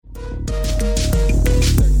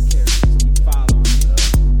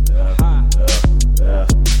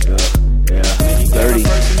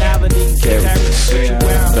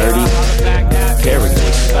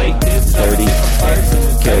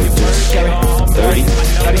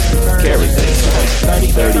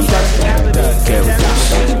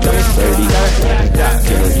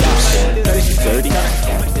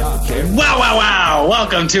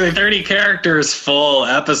to a 30 characters full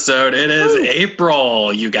episode. It is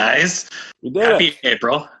April, you guys. We did Happy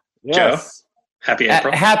April. Yes. Joe, happy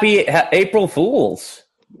April. Happy April Fools.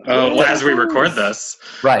 Well, as we record this,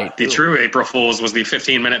 right? The true April Fools was the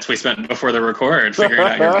 15 minutes we spent before the record figuring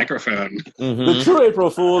out your microphone. Mm-hmm. The true April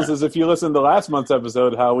Fools is if you listen to last month's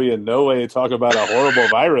episode, how we in no way talk about a horrible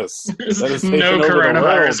virus. There's no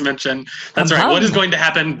coronavirus mention. That's right. What is going to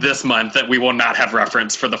happen this month that we will not have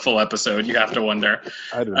reference for the full episode? You have to wonder.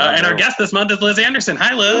 I do not and know. our guest this month is Liz Anderson.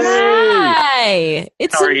 Hi, Liz. Hi.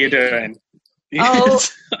 How are you doing? Oh.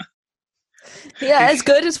 Yeah, as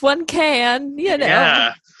good as one can, you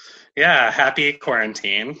know. Yeah, happy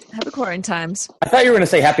quarantine. Happy quarantine times. I thought you were going to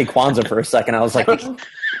say Happy Kwanzaa for a second. I was like, they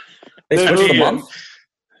switched the month?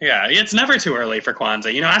 Yeah, it's never too early for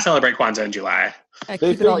Kwanzaa. You know, I celebrate Kwanzaa in July.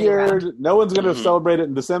 They figured no one's going to celebrate it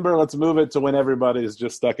in December. Let's move it to when everybody's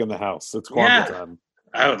just stuck in the house. It's Kwanzaa time.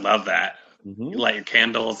 I would love that. Mm-hmm. You light your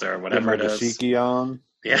candles or whatever it is. Dashiki on.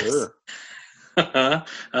 Yes. Sure.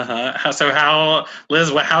 So how, Liz,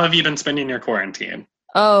 how have you been spending your quarantine?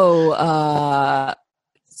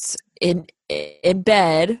 In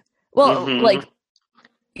bed. Well, like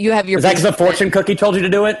you have your. Is that because the fortune cookie told you to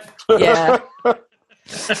do it? Yeah.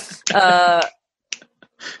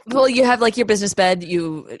 Well, you have like your business bed.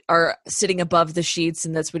 You are sitting above the sheets,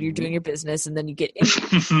 and that's when you're doing your business. And then you get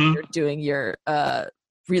in, you're doing your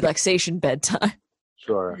relaxation bedtime.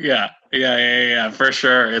 Sure. Yeah, for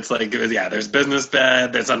sure. It's like, there's business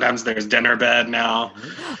bed. Sometimes there's dinner bed now.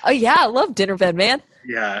 Oh, yeah, I love dinner bed, man.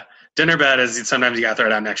 Yeah. Dinner bed is sometimes you got to throw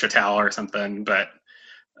down an extra towel or something. But,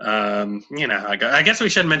 I guess we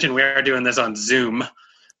should mention we are doing this on Zoom.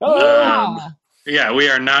 Yeah, we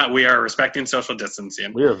are respecting social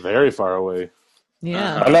distancing. We are very far away.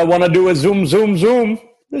 Yeah. All I want to do is zoom.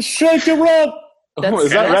 Just shake it up. Is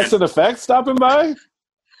that Rex and Effects stopping by?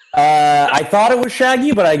 I thought it was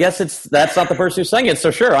Shaggy, but I guess that's not the person who sang it.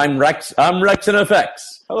 So sure, I'm Rex and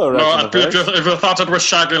Effects. Hello, Rex and Effects. If you thought it was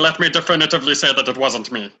Shaggy, let me definitively say that it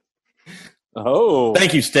wasn't me. Oh.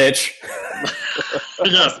 Thank you, Stitch.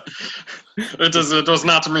 Yes. It was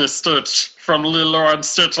not me, Stitch. From Lilo and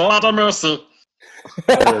Stitch. A lot of mercy.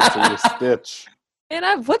 Stitch.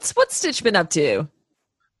 And what's Stitch been up to?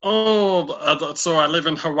 So I live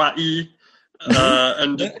in Hawaii,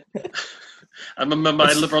 and I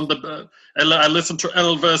live on the. I listen to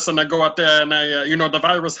Elvis, and I go out there, and the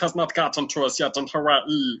virus has not gotten to us yet in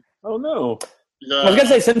Hawaii. Oh no! Yeah. I was gonna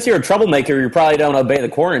say, since you're a troublemaker, you probably don't obey the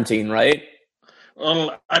quarantine, right?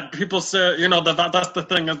 Well, people say, that's the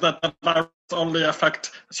thing, is that the virus only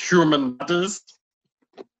affects human bodies,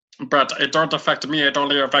 but it don't affect me. It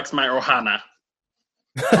only affects my ohana.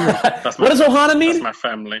 What does ohana mean? That's my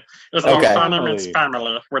family. Okay. Ohana means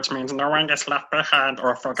family, which means no one gets left behind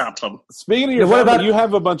or forgotten. Speaking of your family, you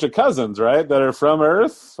have a bunch of cousins, right, that are from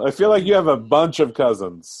Earth? I feel like you have a bunch of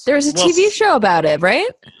cousins. There's a TV show about it,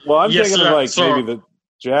 right? Well, I'm thinking of maybe the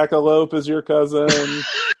Jackalope is your cousin.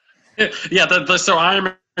 Yeah, so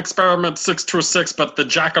I'm experiment 626, but the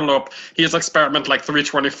Jackalope, he's experiment like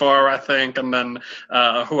 324, I think, and then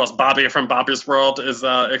who else? Bobby from Bobby's World is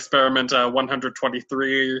experiment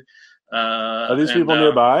 123. Are these people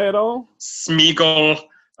nearby at all? Smeagol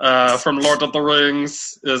from Lord of the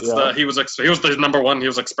Rings is he was the number one. He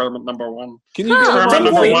was experiment number one. Can you get experiment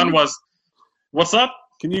number one was what's up?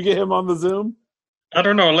 Can you get him on the Zoom? I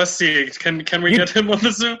don't know. Let's see. Can we get him on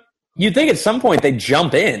the Zoom? You'd think at some point they'd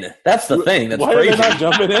jump in. That's the thing. That's Why crazy. are they not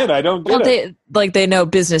jumping in? I don't get it. They know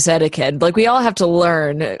business etiquette. Like, we all have to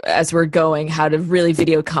learn as we're going how to really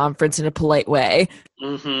video conference in a polite way.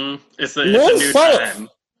 Mm-hmm. It's a new time.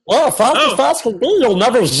 Well, fast can be. You'll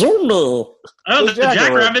never Zoom me. Oh, the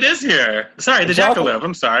Jackrabbit is here. Sorry, the Jackalope.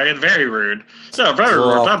 I'm sorry. It's very rude. So very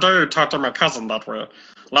rude. How dare you talk to my cousin that way? A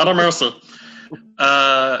lot of mercy.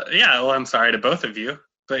 I'm sorry to both of you.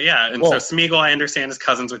 But so Smeagol, I understand, is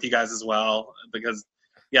cousins with you guys as well. Because,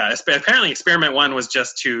 apparently Experiment 1 was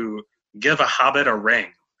just to give a hobbit a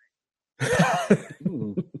ring.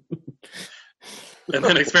 And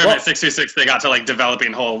then Experiment 626, they got to,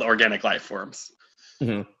 developing whole organic life forms.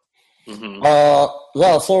 Mm-hmm. Mm-hmm.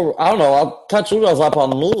 So, I don't know. I'll catch you guys up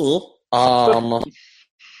on me.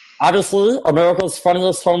 Obviously, America's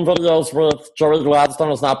Funniest Home Videos with Jerry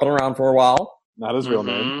Gladstone has not been around for a while. Not his real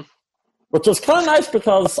name. Which is kind of nice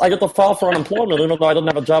because I get to file for unemployment even though I didn't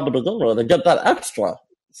have a job to begin with and get that extra.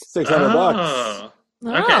 $600.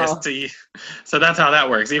 Okay, so that's how that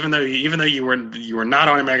works. Even though you were not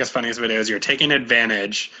on America's Funniest Videos, you're taking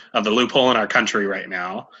advantage of the loophole in our country right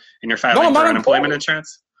now, and you're filing for unemployment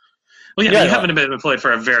insurance. Well, you haven't been employed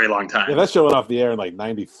for a very long time. Yeah, that's showing off the air in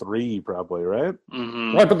 93, probably, right?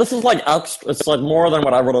 Mm-hmm. Right, but this is extra. It's more than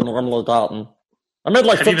what I would have normally gotten. I made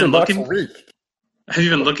like $50 a week. Have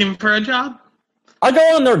you been looking for a job? I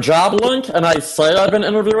go on their job link and I say I've been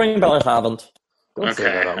interviewing, but I haven't. Don't say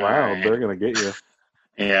that out loud. Right. They're going to get you.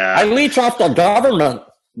 Yeah. I leech off the government.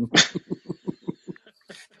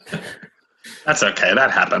 That's okay.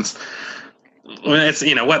 That happens. It's,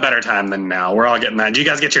 what better time than now? We're all getting that. Do you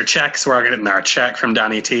guys get your checks? We're all getting our check from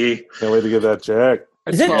Donnie T. Can't wait to get that check.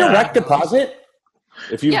 Is it direct deposit?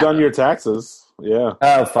 If you've done your taxes, yeah.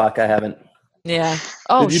 Oh, fuck, I haven't. Yeah.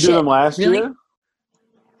 Oh, Did you do them last year?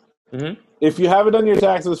 Mm-hmm. If you haven't done your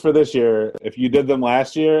taxes for this year, if you did them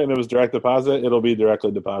last year and it was direct deposit, it'll be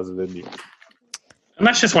directly deposited in you. And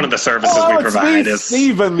that's just one of the services we provide. It's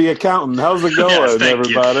Steven, the accountant. How's it going,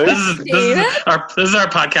 everybody? This is our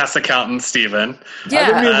podcast accountant, Steven.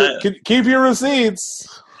 Yeah. Keep your receipts.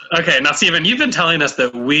 Okay, now, Steven, you've been telling us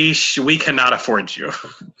that we cannot afford you.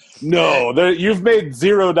 No, you've made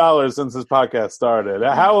 $0 since this podcast started.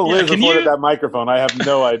 How Liz afforded that microphone, I have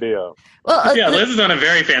no idea. Well, Liz is on a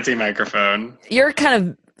very fancy microphone. You're kind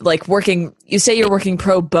of like working. You say you're working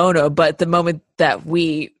pro bono, but the moment that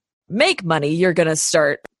we make money, you're going to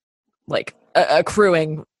start like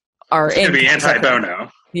accruing our income. It's going to be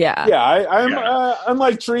anti-bono. Yeah. Yeah, I'm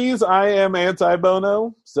unlike trees, I am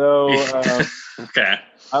anti-bono. So okay.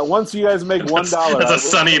 Once you guys make $1, that's a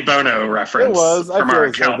Sonny Bono reference. It was from our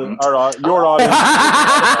accountant. Your audience.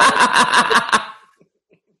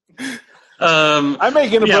 I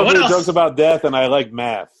make inappropriate jokes about death, and I like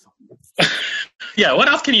math. Yeah, what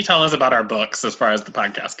else can you tell us about our books as far as the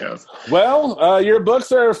podcast goes? Well, your books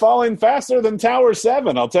are falling faster than Tower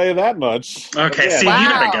 7, I'll tell you that much. Okay, Steve, you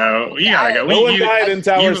gotta go. You gotta go. No one died in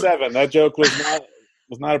Tower 7. That joke was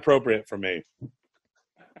not appropriate for me.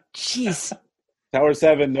 Jeez. Tower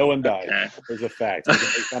 7, no one died. Okay. There's a fact. You can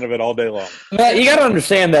make fun of it all day long. Matt, you got to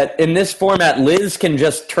understand that in this format, Liz can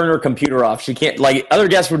just turn her computer off. She can't, like, other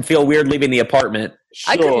guests would feel weird leaving the apartment.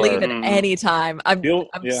 Sure. I could leave at any time.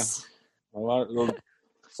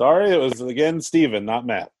 Sorry, it was, again, Steven, not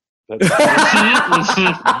Matt.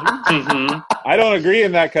 I don't agree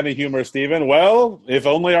in that kind of humor, Steven. Well, if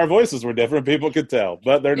only our voices were different, people could tell,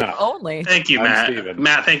 but they're not. Only. Thank you, Matt. Steven.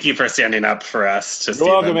 Matt, thank you for standing up for us. You're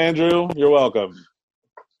welcome, Andrew. You're welcome.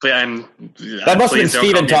 And, that must have been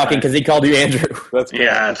Steven talking because he called you Andrew. That's correct.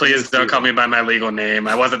 Yeah, please don't call me by my legal name.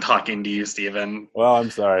 I wasn't talking to you, Steven. Well, I'm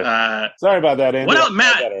sorry. Sorry about that, Andrew. What else,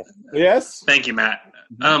 Matt? Yes? Thank you, Matt.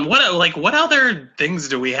 What other things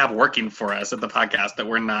do we have working for us at the podcast that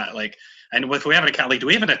we're not like? And if we have an account, like, do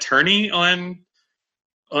we have an attorney on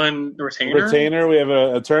retainer? Retainer. We have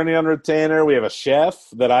an attorney on retainer. We have a chef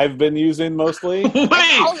that I've been using mostly. Wait,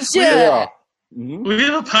 yeah. We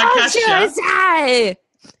have a podcast chef.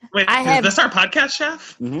 Wait, is this our podcast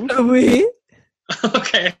chef? We.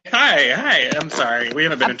 Okay. Hi. I'm sorry. We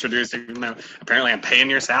haven't been introduced. Apparently, I'm paying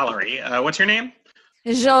your salary. What's your name?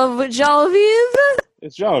 Genevieve.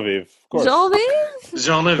 It's Genevieve, of course.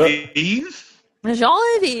 Genevieve.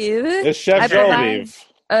 It's Chef Genevieve.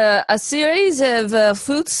 A series of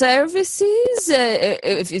food services.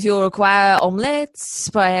 If you require omelets,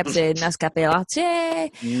 perhaps a Nescafé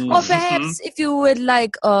latte, or perhaps if you would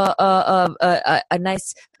like a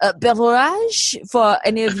nice beverage for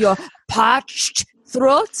any of your parched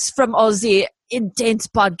throats from all the intense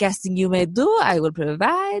podcasting you may do, I will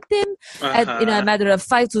provide them in a matter of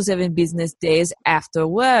 5 to 7 business days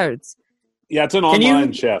afterwards. Yeah, it's an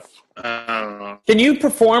online chef. Can you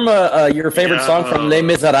perform your favorite song from Les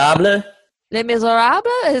Miserables? Les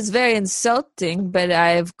Miserables is very insulting, but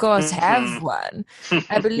I, of course, have one.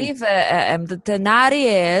 I believe the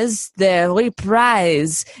Thénardiers, they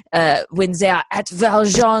reprise when they are at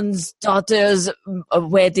Valjean's daughter's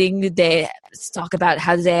wedding. They talk about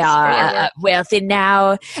how they are wealthy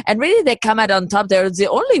now. And really, they come out on top. They're the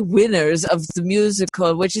only winners of the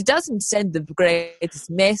musical, which doesn't send the greatest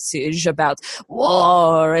message about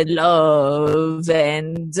war and love.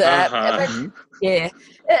 And yeah.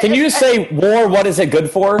 Can you say war, what is it good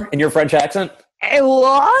for, in your French accent?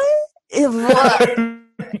 What?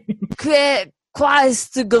 Quoi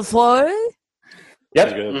est good for? Yep.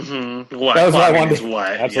 Mm-hmm. What? That was what I wanted.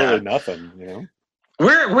 What? Absolutely nothing, you know?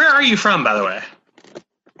 Where are you from, by the way?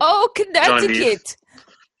 Oh, Connecticut.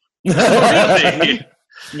 Really?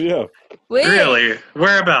 Yeah. Really?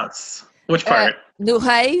 Whereabouts? Which part? New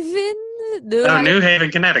Haven. New Haven,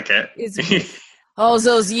 Connecticut. Oh,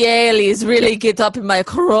 those Yaleys really get up in my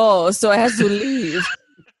craw, so I have to leave.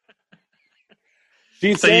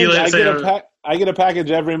 She's saying I get a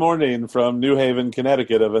package every morning from New Haven,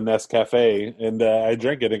 Connecticut of a Nescafe, and I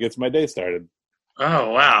drink it. It gets my day started. Oh,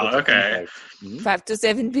 wow. Okay. 5 to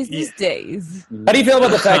 7 business days. How do you feel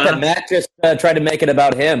about the fact that Matt just tried to make it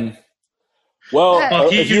about him? Well,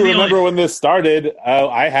 if you remember when this started,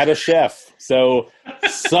 I had a chef. So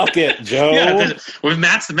suck it, Joe. Yeah,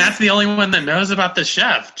 Matt's the only one that knows about the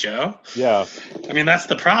chef, Joe. Yeah. I mean, that's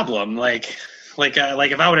the problem. Like if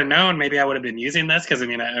I would have known, maybe I would have been using this because I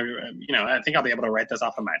mean, I think I'll be able to write this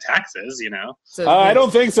off of my taxes. So, I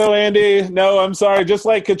don't think so, Andy. No, I'm sorry. Just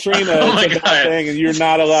like Katrina, it's a bad thing, and you're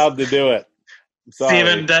not allowed to do it.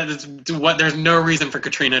 Steven, there's no reason for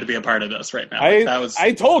Katrina to be a part of this right now.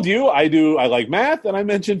 I told you I like math, and I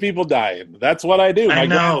mentioned people dying. That's what I do. My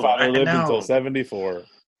grandfather lived until 74.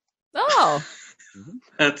 Oh,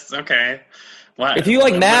 that's okay. What? If you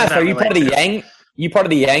like math, are you part of the Yang? You part of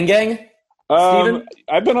the Yang gang? Steven?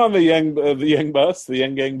 I've been on the Yang bus, the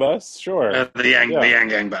Yang gang bus. Sure, the Yang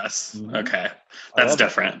gang bus. Mm-hmm. Okay, that's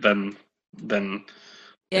different than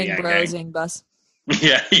Yang Bros Yang bus.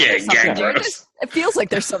 Yeah, Gang Bros. It feels like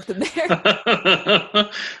there's something there.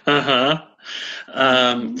 Uh-huh.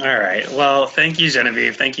 All right. Well, thank you,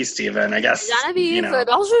 Genevieve. Thank you, Steven. I guess Genevieve,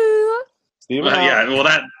 bonjour. Steven, yeah. Well,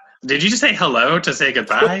 did you just say hello to say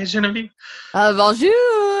goodbye, Genevieve?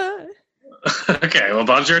 Bonjour. Okay. Well,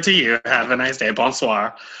 bonjour to you. Have a nice day.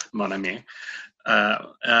 Bonsoir, mon ami.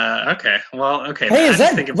 Okay. Well, okay. Hey,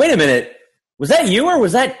 wait a minute. Was that you or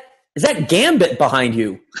is that Gambit behind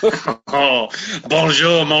you? Oh,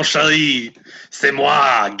 bonjour, mon chéri. C'est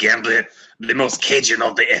moi, Gambit, the most Cajun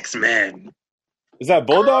of the X-Men. Is that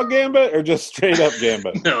Bulldog Gambit or just straight up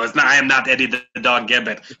Gambit? No, it's not. I am not Eddie the Dog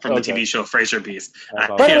Gambit from the TV show Fraser Beast. By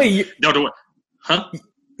the way,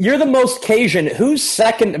 you're the most Cajun. Who's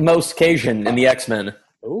second most Cajun in the X-Men?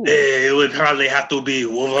 It would probably have to be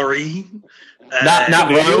Wolverine. Not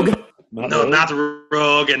Rogue? Not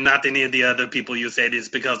Rogue and not any of the other people you said. It's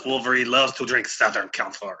because Wolverine loves to drink Southern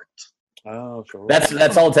Comfort. Oh, sure.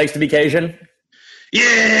 That's all it takes to be Cajun?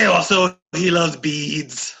 Yeah, also he loves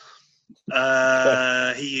beads.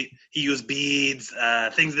 He used beads,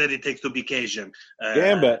 things that it takes to be Cajun.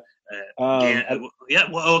 Gambit. Yeah,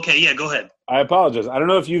 well, okay, yeah, go ahead. I apologize. I don't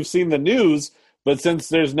know if you've seen the news, but since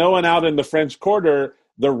there's no one out in the French Quarter,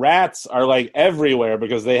 the rats are like everywhere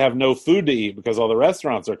because they have no food to eat because all the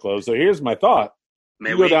restaurants are closed. So here's my thought.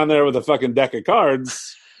 You go down there with a fucking deck of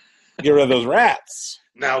cards, get rid of those rats.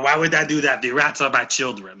 Now, why would I do that? The rats are my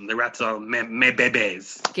children. The rats are my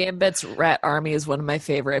babies. Gambit's Rat Army is one of my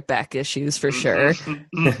favorite back issues for sure.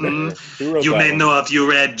 Mm-hmm. You may know if you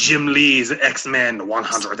read Jim Lee's X-Men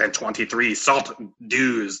 123, Salt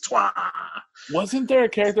Dues Trois. Wasn't there a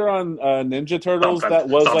character on Ninja Turtles that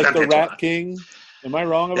was like the Rat King? Am I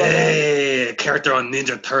wrong about that? Character on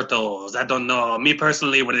Ninja Turtles. I don't know. Me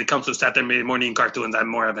personally, when it comes to Saturday morning cartoons, I'm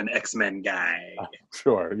more of an X-Men guy.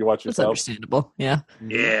 Sure. You watch yourself. That's understandable. Yeah.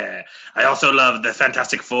 Yeah. I also love the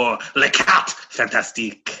Fantastic Four. Les Quatre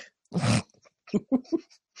Fantastiques.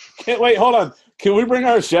 Wait, hold on. Can we bring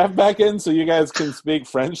our chef back in so you guys can speak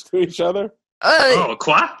French to each other?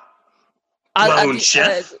 Quoi? Mon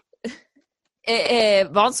chef?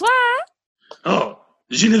 Bonsoir. Oh,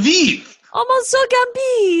 Genevieve. Oh, Monsieur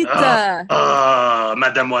Gambit!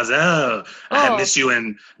 Mademoiselle, I miss you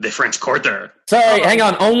in the French Quarter. Sorry, hang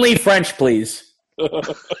on. Only French, please. J'ai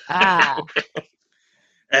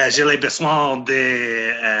les besoins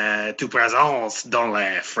de toute présence dans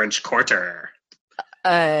le French Quarter.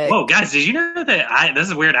 Whoa, guys, did you know that this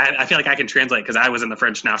is weird. I feel like I can translate because I was in the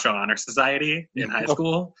French National Honor Society in high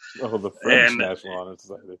school. The French National Honor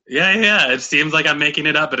Society. Yeah. It seems like I'm making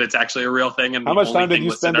it up, but it's actually a real thing. And how much time did you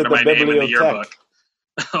spend at the bibliothèque?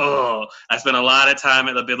 I spent a lot of time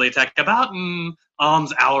at the bibliothèque, about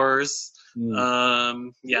alms hours.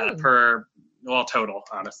 Total,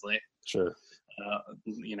 honestly. Sure.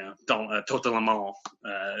 Totalement.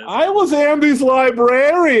 I was Andy's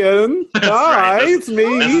librarian. Hi, right. It's me.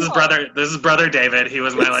 This is brother David. He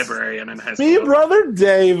was my librarian in high school. Me, brother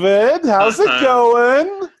David. How's it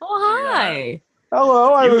going? Oh, hi.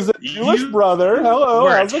 Hello, I was a Jewish brother. Hello,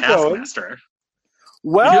 how's it going?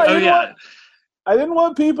 Well, I didn't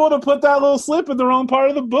want people to put that little slip in the wrong part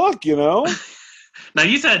of the book, Now,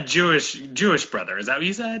 you said Jewish brother. Is that what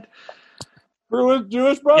you said?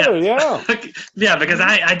 Jewish brother, yeah. Yeah, because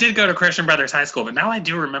I did go to Christian Brothers High School, but now I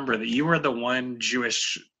do remember that you were the one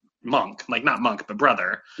Jewish monk, like not monk, but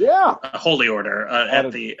brother. Yeah. A holy order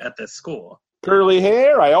at the school. Curly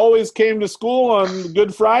hair. I always came to school on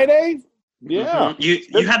Good Friday. Yeah.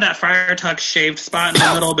 Mm-hmm. You had that friar tuck shaved spot in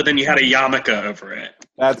the middle, but then you had a yarmulke over it.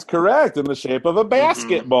 That's correct, in the shape of a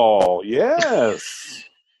basketball. Yes.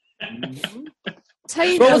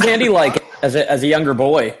 What was Andy like as a younger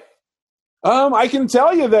boy? I can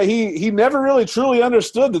tell you that he never really truly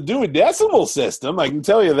understood the Dewey Decimal System. I can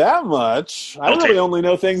tell you that much. I really only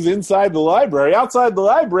know things inside the library. Outside the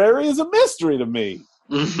library is a mystery to me.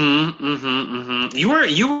 You were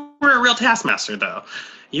a real taskmaster, though.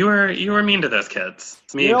 You were mean to those kids,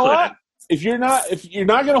 me included. What? If you're not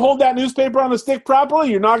going to hold that newspaper on a stick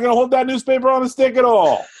properly, you're not going to hold that newspaper on a stick at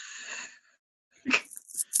all.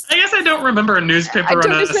 I guess I don't remember a newspaper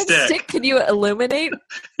on a stick. Can you illuminate?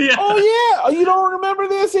 Yeah. Oh yeah, you don't remember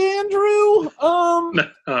this, Andrew?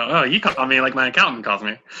 No. You call me like my accountant calls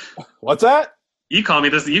me. What's that? You call me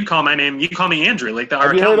this. You call my name. You call me Andrew. Like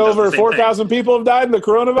Have you heard over 4,000 people have died in the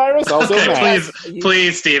coronavirus? Okay,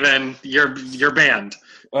 please, Stephen, you're banned.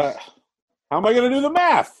 How am I going to do the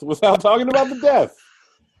math without talking about the death?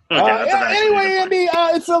 Anyway, Andy,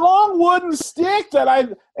 it's a long wooden stick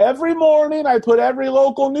that every morning I put every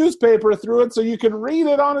local newspaper through it so you can read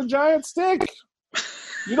it on a giant stick.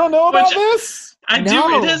 You don't know about this? I do.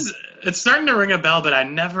 It's starting to ring a bell, but I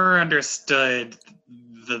never understood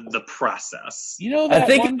the process. You know, I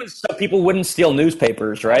think it was so people wouldn't steal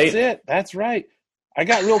newspapers, right? That's it. That's right. I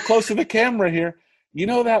got real close to the camera here. You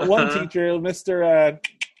know that one teacher, Mr. A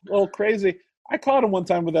little crazy. I caught him one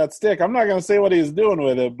time with that stick. I'm not going to say what he was doing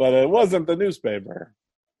with it, but it wasn't the newspaper.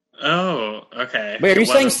 Oh, okay. Wait, are you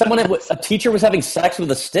saying a teacher was having sex with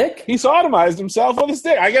a stick? He sodomized himself with a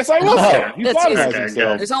stick. I guess I will say. He sodomized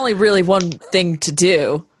himself. There's only really one thing to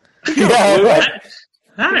do. I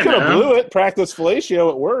could have blew it, practice fellatio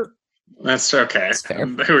at work. That's okay. That's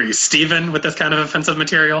who are you, Steven, with this kind of offensive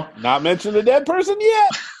material? Not mention a dead person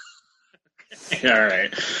yet. All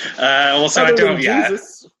right. So I don't.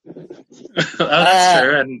 Jesus. That's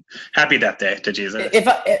true. And happy Death Day to Jesus.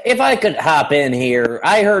 If I could hop in here,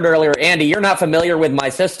 I heard earlier, Andy, you're not familiar with my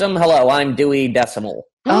system. Hello, I'm Dewey Decimal.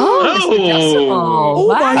 Oh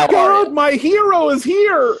my God! My hero is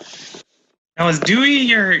here. Now, is Dewey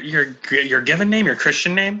your given name, your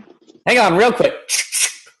Christian name? Hang on, real quick.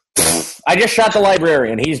 I just shot the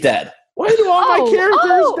librarian. He's dead. Why do all my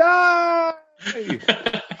characters die?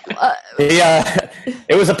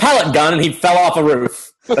 It was a pellet gun, and he fell off a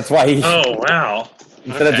roof. That's why he. Oh wow!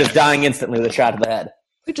 Instead of just dying instantly with a shot to the head.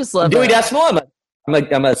 We just love Dewey Decimal.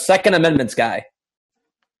 I'm a Second Amendments guy.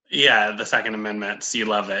 Yeah, the Second Amendments. You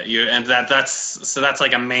love it. That's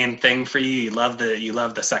like a main thing for you. You love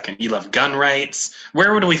the second. You love gun rights.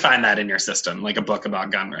 Where would we find that in your system? Like a book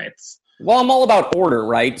about gun rights? Well, I'm all about order,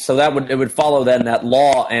 right? So it would follow then that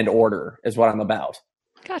law and order is what I'm about.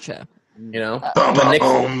 Gotcha. You know,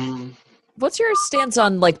 what's your stance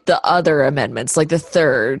on like the other amendments, like the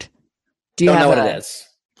third? Do you know what it is?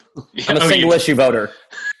 I'm a single issue voter.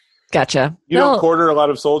 Gotcha. You don't quarter a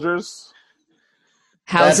lot of soldiers.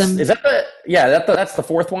 House them. Is that that's the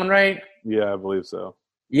fourth one, right? Yeah, I believe so.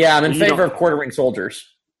 Yeah, I'm in favor of quartering soldiers.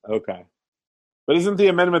 Okay, but isn't the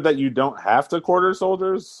amendment that you don't have to quarter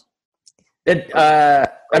soldiers? Don't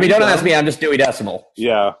ask me. I'm just Dewey Decimal.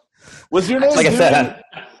 Yeah. Was your name like Dewey? I said?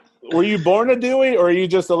 Were you born a Dewey, or are you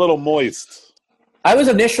just a little moist? I was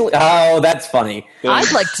initially. Oh, that's funny.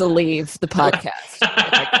 I'd like to leave the podcast. If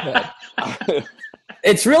I could.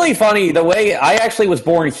 It's really funny the way I actually was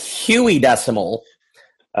born Huey Decimal.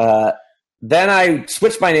 Then I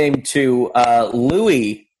switched my name to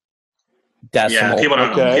Louis Decimal. Yeah, people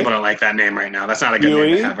don't like that name right now. That's not a good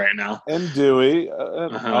name to have right now. And Dewey,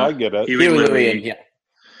 I get it. Huey, Louie.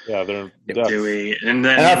 Yeah, they're Dewey, and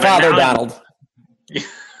our father Donald.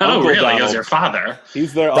 Really? Donald. He was your father?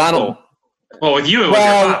 He's their Donald. uncle. Well, with you, it was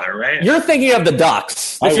your father, right? You're thinking of the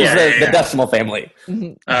Ducks. This is the Decimal family.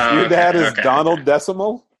 Your dad is Donald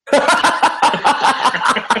Decimal?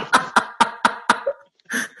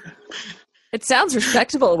 It sounds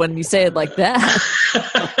respectable when you say it like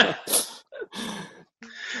that.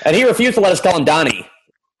 And he refused to let us call him Donnie.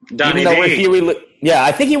 Donnie even though we're Huey. Yeah,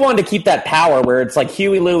 I think he wanted to keep that power where it's like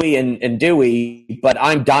Huey, Louie, and Dewey, but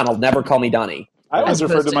I'm Donald. Never call me Donnie. I always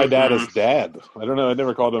referred to my dad as Dad. I don't know. I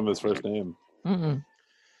never called him his first name. Mm-mm.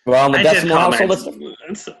 Well, on the Decimal household,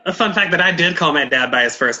 it's a fun fact that I did call my dad by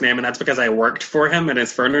his first name, and that's because I worked for him in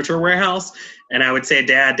his furniture warehouse. And I would say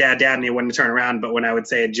Dad, Dad, Dad, and he wouldn't turn around. But when I would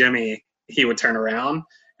say Jimmy, he would turn around.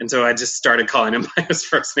 And so I just started calling him by his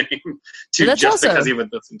first name just because he would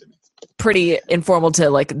listen to me. Pretty informal to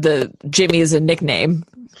like the Jimmy is a nickname.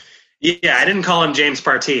 Yeah, I didn't call him James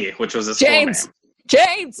Partee, which was his James. full name.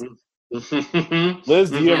 James. Liz,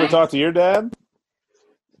 do you ever talk to your dad?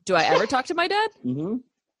 Do I ever talk to my dad? Mm-hmm.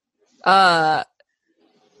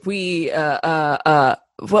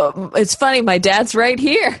 Well, it's funny. My dad's right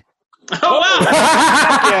here. Oh wow!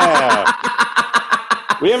 Yeah.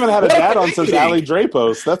 We haven't had a dad on since Ali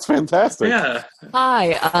Drapos. That's fantastic. Yeah.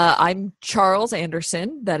 Hi, I'm Charles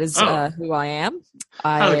Anderson. That is who I am.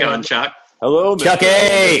 How's it going, Chuck? Hello, Chucky.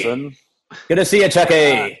 Anderson. Good to see you,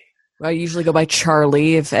 Chucky. I usually go by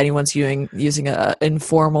Charlie if anyone's using an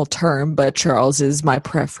informal term, but Charles is my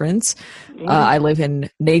preference. I live in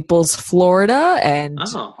Naples, Florida, and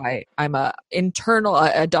I'm a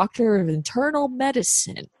doctor of internal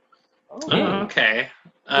medicine. Okay.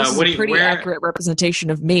 This is a pretty accurate representation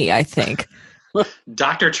of me, I think.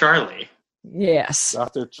 Dr. Charlie. Yes.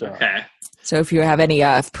 Dr. Charlie. Okay. So if you have any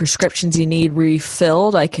prescriptions you need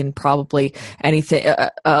refilled, I can probably anything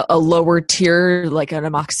a lower tier like an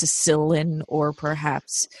amoxicillin or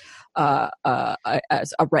perhaps a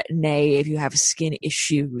Retin-A if you have skin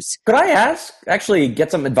issues. Could I actually get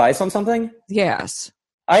some advice on something? Yes.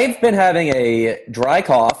 I've been having a dry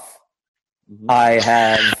cough. I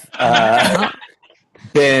have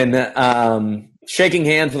been shaking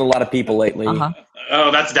hands with a lot of people lately. Oh,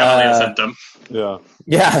 that's definitely a symptom. Yeah.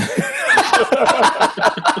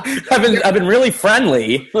 I've been really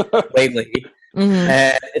friendly lately,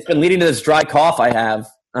 and it's been leading to this dry cough I have.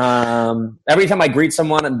 Every time I greet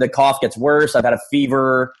someone, the cough gets worse. I've had a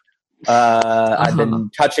fever. I've been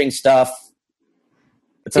touching stuff.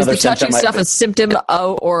 Is the touching stuff a symptom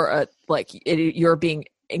or you're being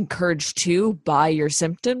encouraged to by your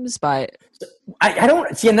symptoms? I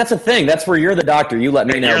don't see, and that's the thing. That's where you're the doctor. You let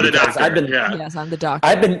me know. You're the doctor. Yes, I'm the doctor.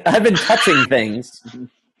 I've been touching things.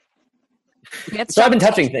 So I've been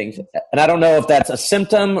touching things, and I don't know if that's a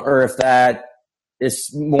symptom or if that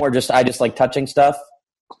is more just I just like touching stuff.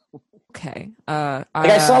 Okay.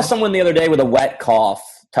 I saw someone the other day with a wet cough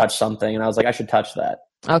touch something, and I was like, I should touch that.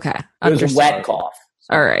 Okay. It was a wet cough.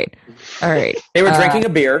 All right. They were drinking a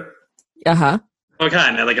beer. What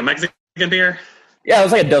kind? Like a Mexican beer? Yeah, it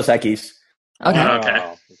was like a Dos Equis. Okay.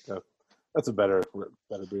 Okay. That's a better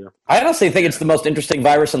beer. I honestly think it's the most interesting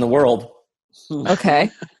virus in the world.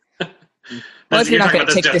 Okay. Well, if you're not going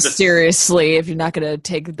to take this seriously, if you're not going to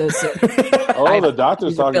take this, the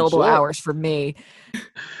doctor's talking billable hours for me.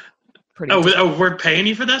 We're paying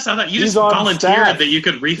you for this? I thought you just volunteered that you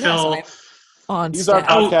could refill. He's our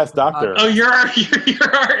podcast doctor. You're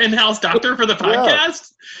our in-house doctor for the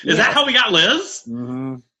podcast? Is that how we got Liz?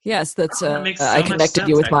 Mm-hmm. Yes, that's. I connected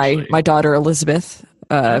you with my daughter Elizabeth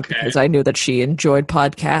because I knew that she enjoyed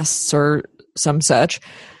podcasts or some such.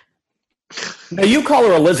 Now you call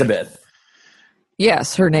her Elizabeth.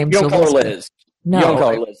 Yes, her name's Elizabeth. You don't call her Liz. No. You don't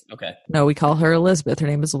call her Liz. Okay. No, we call her Elizabeth. Her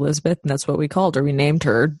name is Elizabeth, and that's what we called her. We named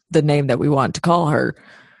her the name that we want to call her.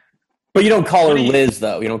 But you don't call her Liz,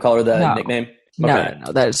 though. You don't call her the nickname. Okay.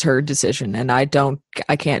 No, that is her decision, and I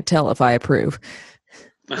can't tell if I approve.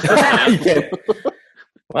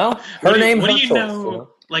 Well, her name. What do you know?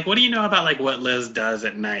 Like, what do you know about like what Liz does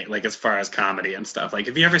at night? Like, as far as comedy and stuff. Like,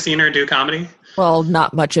 have you ever seen her do comedy? Well,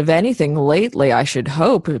 not much of anything lately. I should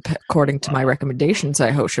hope, according to my recommendations.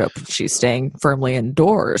 I hope she's staying firmly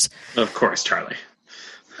indoors. Of course, Charlie.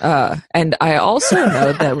 And I also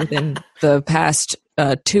know that within the past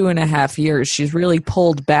 2.5 years, she's really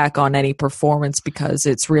pulled back on any performance because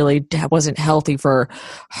it's really wasn't healthy for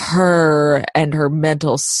her and her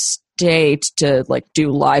mental state to like do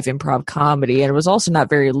live improv comedy, and it was also not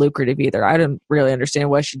very lucrative either. I didn't really understand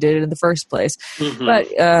why she did it in the first place. But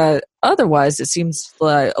otherwise, it seems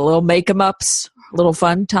like a little make-em-ups, little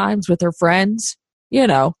fun times with her friends, you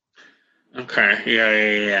know. Okay,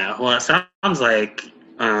 yeah. Well, it sounds like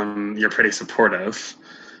you're pretty supportive.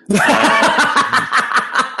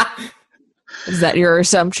 Is that your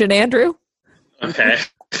assumption, Andrew? Okay.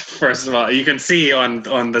 First of all, you can see on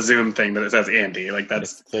the Zoom thing that it says Andy. Like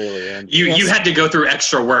that's clearly Andy. You had to go through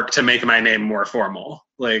extra work to make my name more formal.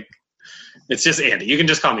 Like it's just Andy. You can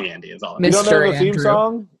just call me Andy. Is all. You don't know the theme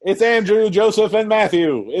song? It's Andrew, Joseph, and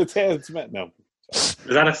Matthew. No. Is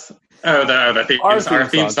that the theme? Our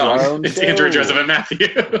theme song. It's Andrew, Joseph, and Matthew.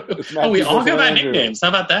 We all go by nicknames. How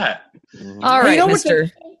about that? All right,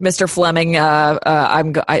 Mr. Fleming.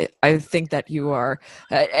 I think that you are.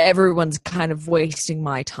 Everyone's kind of wasting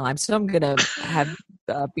my time, so I'm gonna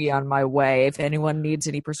be on my way. If anyone needs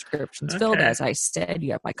any prescriptions filled, as I said,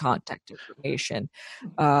 you have my contact information,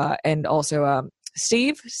 and also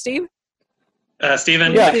Steve. Steven. The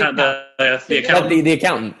accountant. The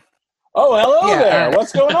accountant. Oh, hello there.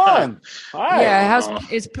 What's going on? Hi. Yeah,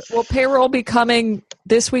 will payroll be coming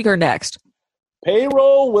this week or next?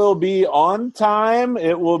 Payroll will be on time.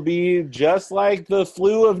 It will be just like the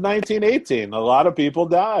flu of 1918. A lot of people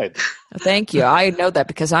died. Thank you. I know that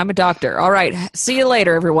because I'm a doctor. All right. See you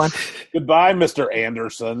later, everyone. Goodbye, Mr.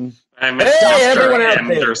 Anderson. I'm Dr.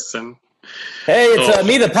 Anderson. Hey, it's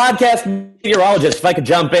me, the podcast meteorologist. If I could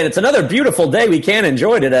jump in. It's another beautiful day we can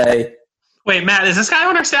enjoy today. Wait, Matt, is this guy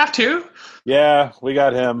on our staff too? Yeah, we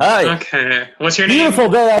got him. Hi. Okay. What's your name? Beautiful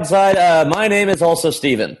day outside. My name is also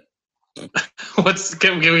Steven.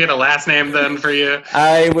 Can we get a last name then for you?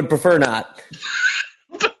 I would prefer not.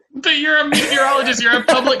 But you're a meteorologist. You're a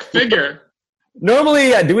public figure.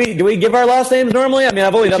 Normally, do we give our last names normally? I mean,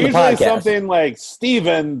 I've only done the podcast. Usually something like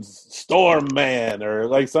Steven Stormman or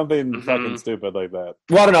like something fucking stupid like that.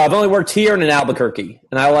 Well, I don't know. I've only worked here and in Albuquerque,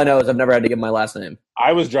 and all I know is I've never had to give my last name.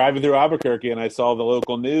 I was driving through Albuquerque and I saw the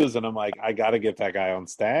local news, and I'm like, I got to get that guy on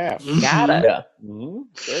staff. Gotta. Yeah. Mm-hmm.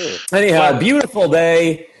 Sure. Anyhow, beautiful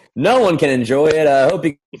day. No one can enjoy it. I hope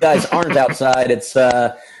you guys aren't outside. It's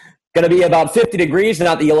going to be about 50 degrees.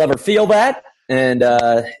 Not that you'll ever feel that. And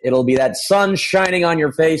it'll be that sun shining on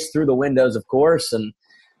your face through the windows, of course. And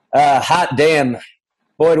hot damn,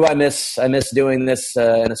 boy, do I miss doing this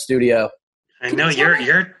in a studio. I know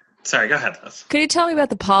you're. Sorry, go ahead, Liz. Could you tell me about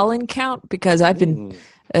the pollen count? Because I've been.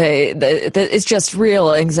 It's just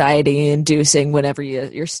real anxiety-inducing whenever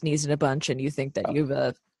you're sneezing a bunch and you think that you've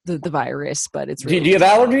the virus, but it's. Really do you have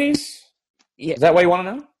allergies? Yeah. Is that why you want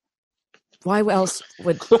to know? Why else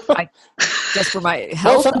would I? Just for my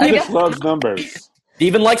health? Well, he just loves numbers.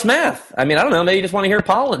 Steven likes math. I mean, I don't know. Maybe you just want to hear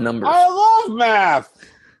pollen numbers. I love math.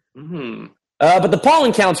 Mm-hmm. But the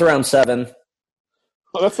pollen count's around 7.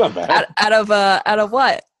 Oh, that's not bad. Out of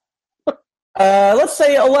what? Let's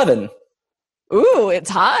say 11. Ooh, it's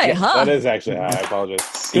high, huh? That is actually high. I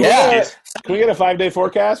apologize. Can we get a 5-day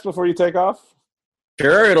forecast before you take off?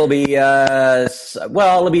 Sure, it'll be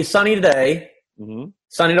it'll be sunny today,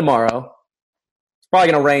 sunny tomorrow. It's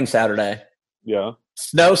probably going to rain Saturday. Yeah.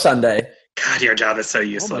 Snow Sunday. God, your job is so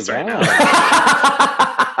useless right now.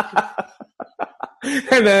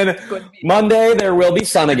 And then Monday there will be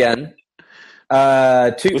sun again.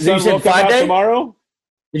 You said 5 day tomorrow?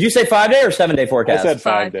 Did you say 5 day or 7 day forecast? I said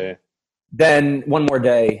 5 day. Then one more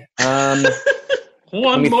day.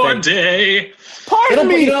 One more day. Pardon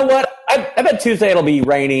me. You know what? I bet Tuesday it'll be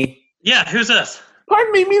rainy. Yeah, who's this?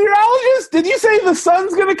 Pardon me, meteorologist. Did you say the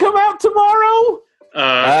sun's going to come out tomorrow?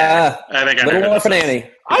 Okay. I think I know. Little Orphan Annie.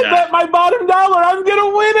 I bet my bottom dollar I'm going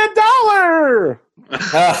to win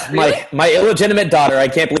 $1. My illegitimate daughter. I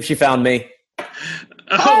can't believe she found me. Oh,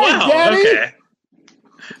 wow. Daddy. Okay.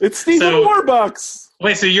 It's Stephen Warbucks.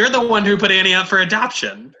 Wait, so you're the one who put Annie up for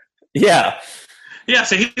adoption? Yeah. Yeah,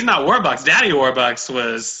 so he's not Warbucks. Daddy Warbucks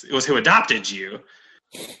was who adopted you.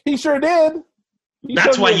 He sure did.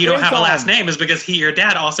 That's why you don't have a last name, is because your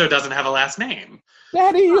dad also doesn't have a last name.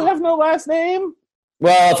 Daddy, you have no last name?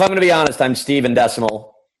 Well, if I'm going to be honest, I'm Steven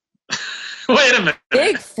Decimal. Wait a minute.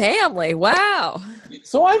 Big family. Wow.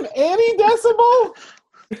 So I'm Annie Decimal?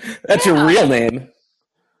 That's your real name.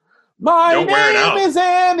 My name is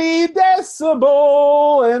Annie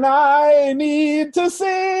Decibel, and I need to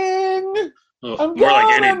sing. I'm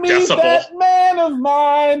gonna meet that man of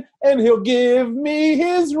mine, and he'll give me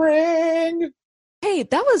his ring. Hey,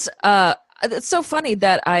 that was it's so funny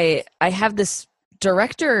that I have this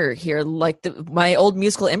director here, like my old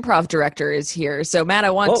musical improv director is here. So Matt,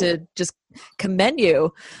 I want to just commend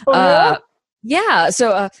you. Yeah.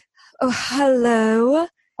 So hello.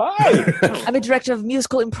 Hi. I'm a director of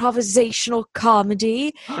musical improvisational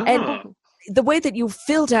comedy, and the way that you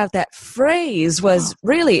filled out that phrase was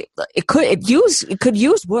really it could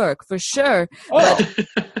use work for sure. But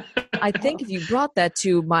I think if you brought that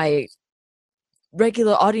to my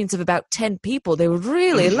regular audience of about 10 people, they would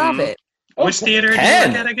really love it. Which theater did you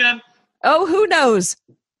work at again? Oh, who knows?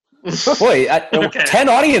 Boy, 10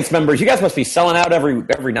 audience members. You guys must be selling out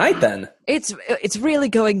every night then. It's really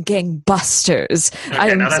going gangbusters.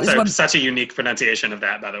 Okay, now that's such a unique pronunciation of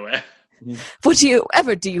that, by the way. What do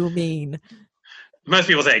you mean? Most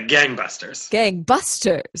people say gangbusters.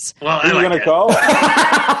 Gangbusters. Well, Who are you going to call?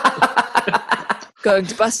 Going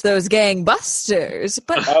to bust those gangbusters.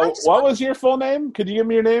 But what was your full name? Could you give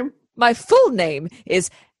me your name? My full name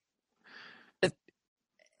is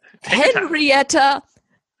Henrietta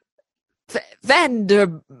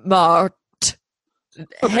Vandermart.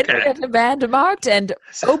 Henrietta Vandermart, and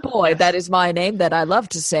oh boy, that is my name that I love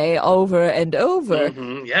to say over and over.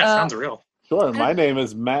 Mm-hmm. Yeah, sounds real. Sure, my name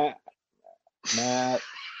is Matt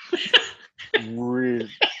Riggs.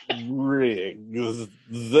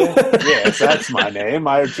 Yes, that's my name.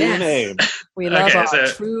 My true name. We love our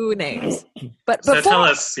true names. But tell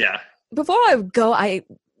us, before I go, I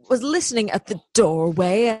was listening at the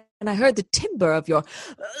doorway and I heard the timbre of your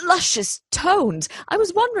luscious tones. I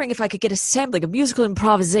was wondering if I could get a sampling of musical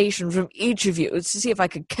improvisation from each of you to see if I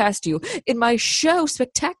could cast you in my show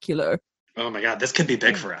spectacular. Oh my God, this could be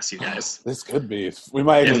big for us, you guys. This could be. We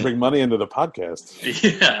might even bring money into the podcast.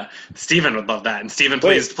 Yeah, Steven would love that. And Steven,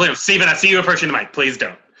 please, Steven, I see you approaching the mic. Please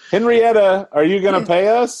don't. Henrietta, are you going to pay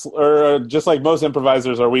us? Or just like most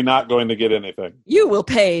improvisers, are we not going to get anything? You will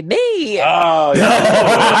pay me. Oh, yeah.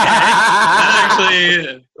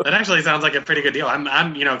 That actually sounds like a pretty good deal. I'm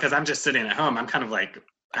because I'm just sitting at home. I'm kind of like,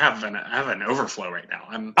 I have an overflow right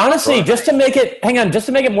now. Honestly, just to make it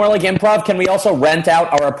more like improv, can we also rent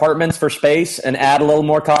out our apartments for space and add a little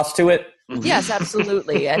more cost to it? Yes,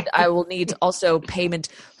 absolutely. And I will need also payment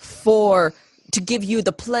to give you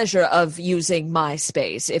the pleasure of using my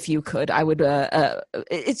space. If you could, I would.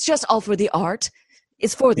 It's just all for the art.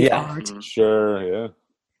 It's for the art. Sure, yeah.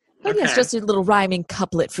 But yes, just a little rhyming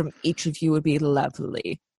couplet from each of you would be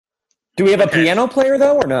lovely. Do we have a piano player,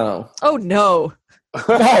 though, or no? Oh, no.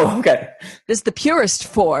 Oh, okay. This is the purest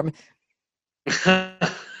form. Who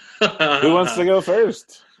wants to go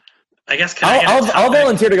first? I guess I'll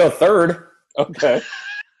volunteer to go third. Okay.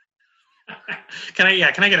 Can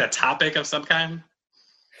I get a topic of some kind?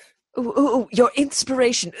 Ooh, your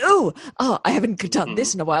inspiration. Ooh, I haven't done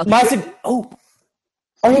this in a while. Go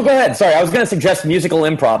ahead. Sorry, I was going to suggest musical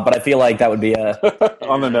improv, but I feel like that would be a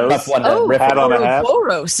on the nose. Tough one to riff hat on a hat.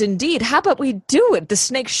 Ouroboros, indeed. How about we do it? The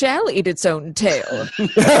snake shall eat its own tail.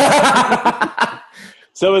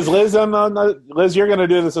 So is Liz on Liz? You're going to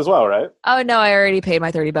do this as well, right? Oh no, I already paid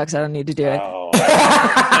my $30. I don't need to do it. Oh.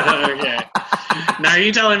 Okay. Now, are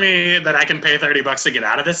you telling me that I can pay $30 to get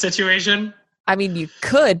out of this situation? I mean, you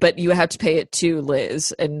could, but you have to pay it to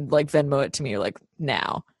Liz and like Venmo it to me like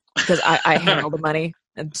now because I handle the money,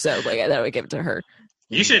 and so like that would give it to her.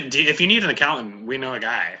 You should, if you need an accountant, we know a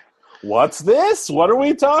guy. What's this? What are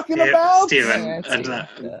we talking about? Steven.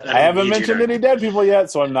 I haven't mentioned any dead people yet,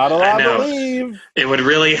 so I'm not allowed to leave. It would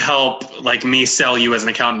really help, like, me sell you as an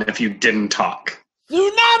accountant if you didn't talk.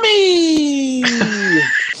 Tsunami!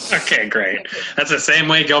 Okay, great. That's the same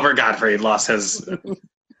way Gilbert Gottfried lost his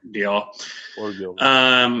deal. Or Gilbert.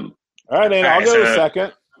 All right, Nate, I'll go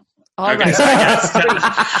second. All okay, right. so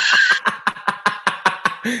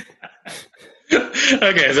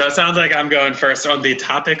Okay, so it sounds like I'm going first on the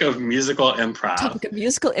topic of musical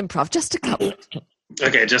improv. Just a couplet.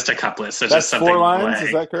 Okay, just a couplet. So that's just something 4 lines, like,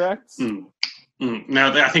 is that correct?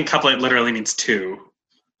 No, I think couplet literally means 2.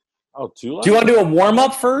 Oh, 2 lines? Do you want to do a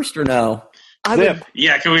warm-up first, or no? Zip.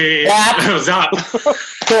 Yeah, can we... Zap.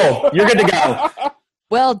 Cool, you're good to go.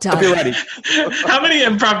 Well done. Hope you're ready. How many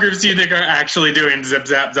improv groups do you think are actually doing zip,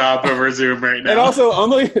 zap, zap over Zoom right now? And also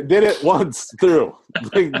only did it once through.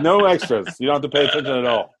 Like, no extras. You don't have to pay attention at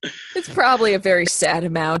all. It's probably a very sad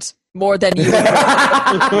amount. More than you.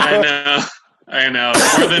 I know.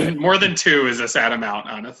 More than 2 is a sad amount,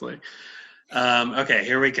 honestly. Okay,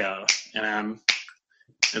 here we go. And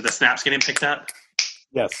the snaps getting picked up?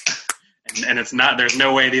 Yes. And it's not. There's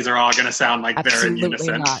no way these are all going to sound like Absolutely they're in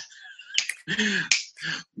unison. Not.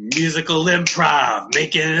 Musical improv,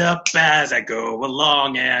 making it up as I go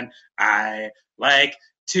along, and I like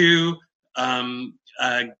to.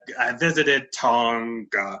 I visited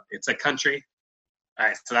Tonga. It's a country. All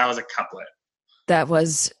right, so that was a couplet. That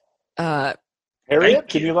was. Harriet,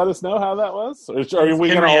 can you let us know how that was? Or are we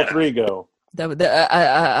going to all 3 go?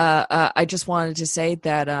 I just wanted to say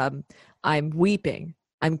that I'm weeping.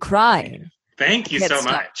 I'm crying. Thank you so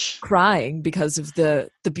much. Crying because of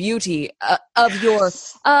the beauty of your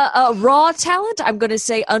raw talent. I'm going to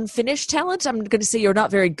say unfinished talent. I'm going to say you're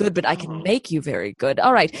not very good, but I can make you very good.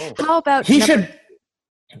 All right. How about he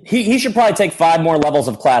should probably take 5 more levels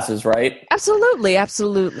of classes, right? Absolutely.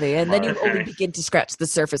 And then you only begin to scratch the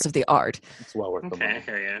surface of the art. It's well worth okay, I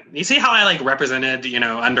hear you. You see how I like represented,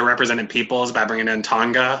 underrepresented peoples by bringing in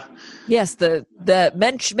Tonga? Yes, the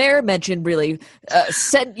mayor mentioned really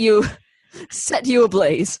set you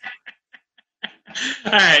ablaze.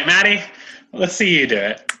 All right, Maddie, let's see you do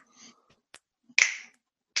it.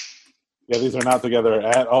 Yeah, these are not together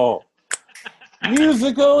at all.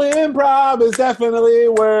 Musical improv is definitely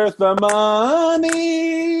worth the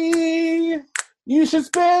money. You should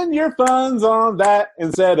spend your funds on that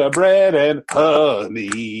instead of bread and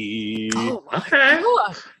honey. Oh, okay.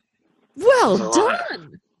 God. Well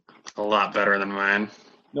done. A lot better than mine.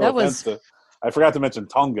 No offense to, I forgot to mention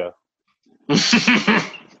Tonga.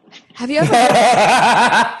 Have you ever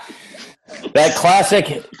that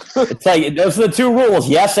classic? It's like those are the 2 rules: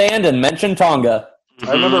 yes and mention Tonga.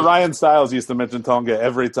 I remember Ryan Stiles used to mention Tonga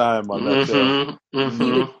every time on that show.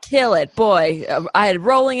 He would kill it, boy. I had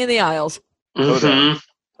rolling in the aisles. All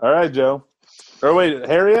right, Joe. Or wait,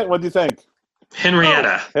 Harriet, what do you think?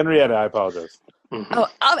 Henrietta, I apologize. Oh,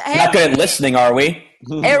 Not good at listening, are we?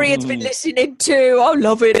 Harriet's been listening too. I'm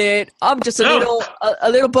loving it. I'm just a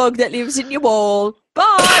little bug that lives in your wall.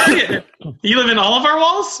 Bye. You live in all of our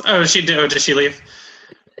walls? Oh, does she leave?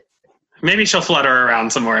 Maybe she'll flutter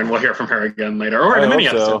around somewhere, and we'll hear from her again later, or in a mini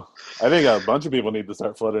episode. I think a bunch of people need to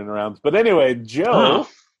start fluttering around. But anyway, Joe,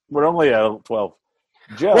 we're only at 12.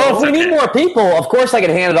 Joe, well, if we need more people, of course I can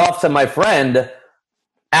hand it off to my friend,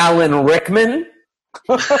 Alan Rickman.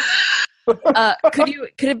 Could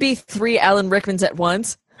it be 3 Alan Rickmans at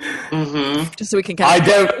once? Mm-hmm. Just so we can I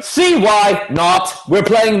don't see why not. We're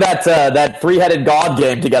playing that three-headed god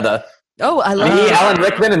game together. Oh, I love Me, Alan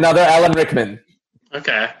Rickman, another Alan Rickman.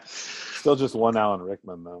 Okay. Still just one Alan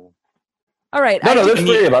Rickman, though. All right. No, there's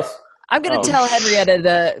 3 of us. I'm going to tell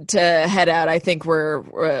Henrietta to head out. I think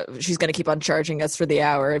she's going to keep on charging us for the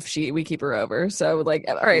hour if we keep her over. So,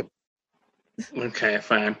 all right. Okay,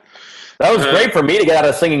 fine. That was great for me to get out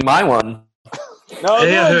of singing my one. No, I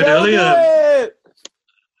heard earlier.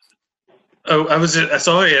 Oh, I was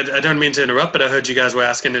sorry. I don't mean to interrupt, but I heard you guys were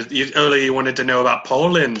asking earlier. You wanted to know about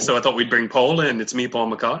Paul in, so I thought we'd bring Paul in. It's me,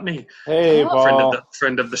 Paul McCartney. Hey, Paul.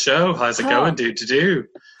 Friend of the show. How's it going, dude? To do.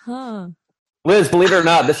 Huh. Liz, believe it or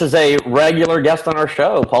not, this is a regular guest on our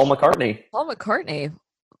show, Paul McCartney. Paul McCartney.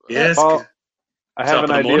 Yes. Paul, I have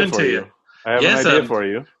an idea for you. I have an idea for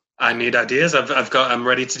you. I need ideas. I'm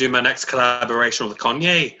ready to do my next collaboration with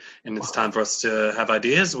Kanye, and it's time for us to have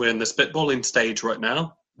ideas. We're in the spitballing stage right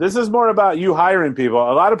now. This is more about you hiring people.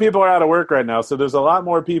 A lot of people are out of work right now, so there's a lot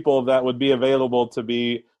more people that would be available to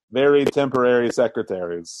be very temporary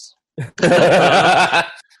secretaries.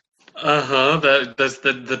 I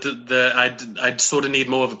sort of need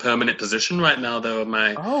more of a permanent position right now, though.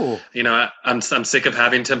 I'm sick of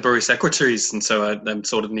having temporary secretaries, and so I'm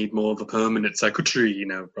sort of need more of a permanent secretary,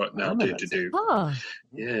 right now to do. Huh.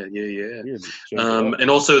 Yeah. And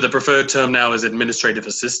also the preferred term now is administrative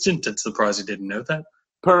assistant. It's surprised you didn't know that.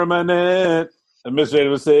 Permanent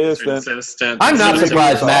administrative assistant. I'm not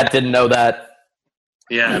surprised Matt didn't know that.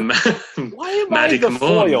 Yeah. Why am I the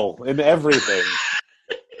foil in everything?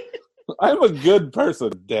 I'm a good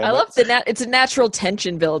person, damn it. I love it's a natural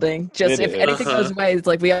tension building. Just if anything goes away, it's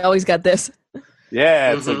like we always got this.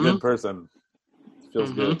 Yeah, it's a good person.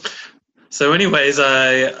 Feels good. So anyways,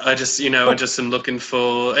 I just, I just am looking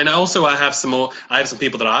for, and also I have some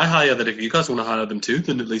people that I hire that if you guys want to hire them too,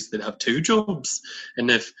 then at least they'd have 2 jobs.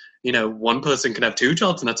 And if, one person can have 2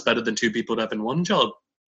 jobs, and that's better than 2 people having 1 job.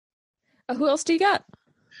 Who else do you got?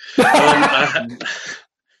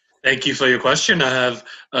 Thank you for your question. I have,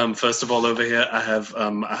 first of all, over here, I have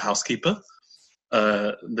a housekeeper.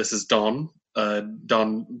 This is Don.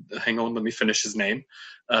 Don, hang on, let me finish his name.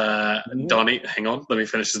 Donnie, hang on, let me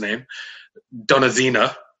finish his name.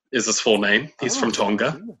 Donazina is his full name. He's from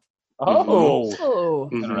Tonga. Oh,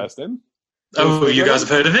 interesting. Oh, you guys have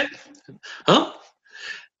heard of it? Huh?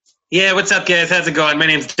 Yeah, what's up, guys? How's it going? My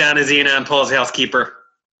name's Donazina. I'm Paul's housekeeper.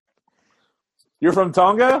 You're from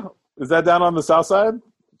Tonga? Is that down on the south side?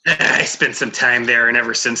 I spent some time there, and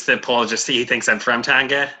ever since then, Paul he thinks I'm from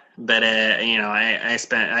Tonga. But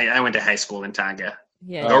I went to high school in Tonga.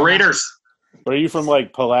 Yeah. Go Raiders! Are you from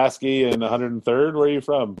Pulaski and 103rd? Where are you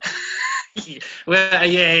from? Well,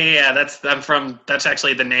 yeah. That's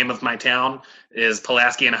actually the name of my town is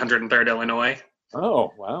Pulaski and 103rd, Illinois.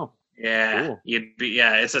 Oh, wow. Yeah, cool.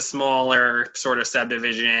 It's a smaller sort of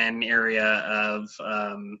subdivision area of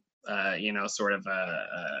sort of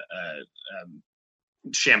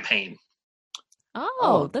Champaign.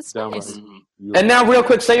 Oh, that's nice. And now, real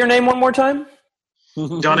quick, say your name one more time.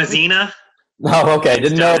 Donazina. Oh, okay.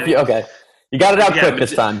 Didn't know if you. Okay, you got it out quick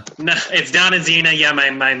this time. No, it's Donazina. Yeah,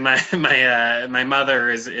 my mother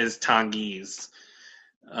is Tongese.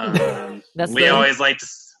 Always like to.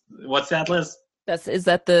 What's that, Liz? Is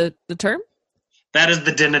that the term? That is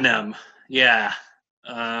the dynonym. Yeah.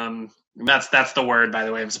 That's the word, by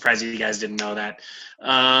the way. I'm surprised you guys didn't know that.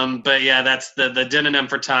 But yeah, that's the dynonym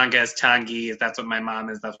for Tonga is Tongese. That's what my mom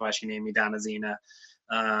is. That's why she named me Donazina.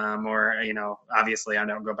 Obviously I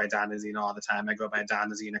don't go by Donazina all the time. I go by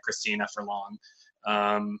Donazina Christina for long.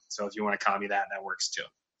 So if you want to call me that works too.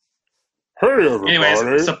 Hey, everybody.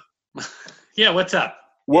 Anyways, yeah, what's up?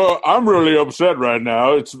 Well, I'm really upset right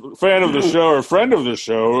now. It's a fan of the show or friend of the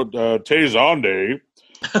show, Tay Zonde.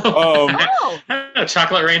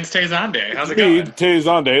 Chocolate Rain's Tay Zonde. How's it going? Tay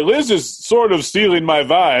Zonde. Liz is sort of stealing my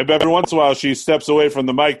vibe. Every once in a while, she steps away from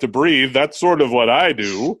the mic to breathe. That's sort of what I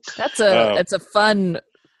do. That's a fun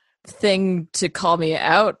thing to call me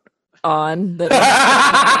out on.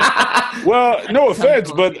 Well, no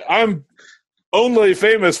offense, but I'm only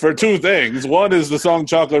famous for 2 things. One is the song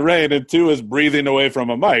Chocolate Rain, and 2 is breathing away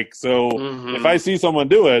from a mic. So if I see someone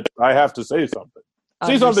do it, I have to say something.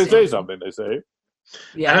 See something, say something, they say.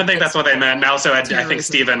 Yeah, I don't think that's what they meant. And also, I think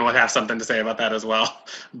Steven would have something to say about that as well.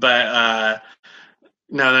 But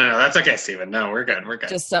no, that's okay, Steven. No, we're good.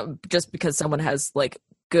 Just because someone has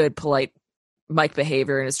good, polite mic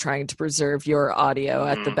behavior and is trying to preserve your audio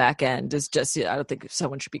at the back end is just, I don't think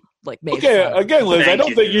someone should be like made Okay, fun of. again, Liz, I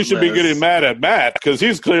don't think you should be getting mad at Matt because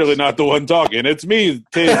he's clearly not the one talking. It's me,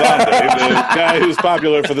 Tay Zonde, the guy who's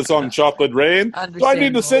popular for the song Chocolate Rain. Do I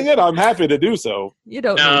need to sing it? I'm happy to do so. You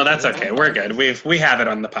don't. No, that's okay. We're good. We have it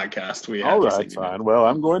on the podcast. All right, fine. Well,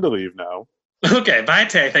 I'm going to leave now. Okay, bye,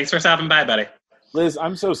 Tay. Thanks for stopping by, buddy. Liz,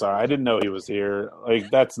 I'm so sorry. I didn't know he was here.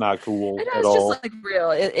 Like, that's not cool at all. It's just like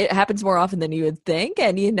real. It happens more often than you would think.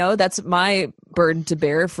 And, that's my burden to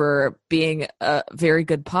bear for being a very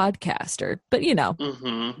good podcaster. But,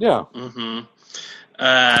 Mm-hmm. Yeah. Mm-hmm.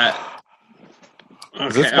 Okay.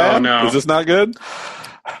 Is this bad? Oh, no. Is this not good?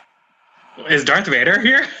 Is Darth Vader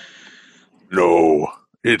here? No.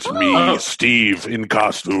 It's me, Steve, in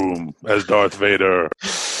costume as Darth Vader.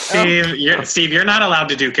 Steve, you're not allowed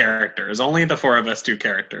to do characters. Only the four of us do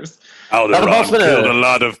characters. Alderaan killed a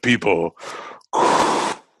lot of people.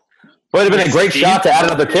 Would have been a great shot to add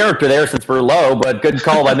another character there since we're low, but good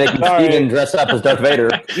call by making Steven dress up as Darth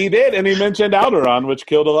Vader. He did, and he mentioned Alderaan, which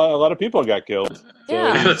killed a lot of people got killed. So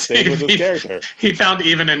Yeah. he stayed with his character. He found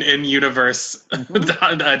even an in-universe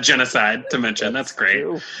genocide to mention. That's great.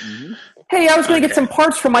 Mm-hmm. Hey, I was going to get some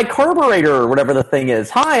parts from my carburetor or whatever the thing is.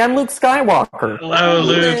 Hi, I'm Luke Skywalker. Hello,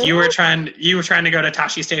 Luke. You were trying to go to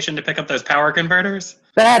Tashi Station to pick up those power converters?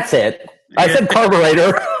 That's it. I said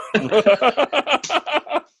carburetor.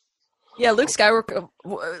 Yeah, Luke Skywalker.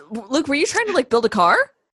 Luke, were you trying to build a car?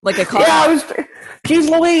 Like a car? Yeah, I was. Jeez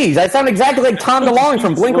Louise, I sound exactly like Tom DeLonge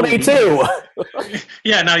from Blink-182.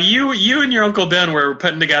 Yeah, now you and your Uncle Ben were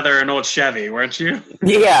putting together an old Chevy, weren't you?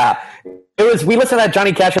 Yeah. We listened to that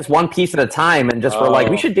Johnny Cash's One Piece at a Time and just were like,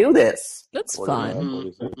 we should do this. That's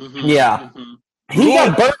fun. Mm-hmm. Yeah. Mm-hmm. He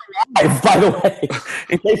got burned alive, by the way.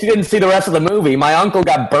 In case you didn't see the rest of the movie, my uncle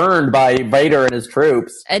got burned by Vader and his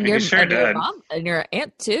troops. And your did. mom and your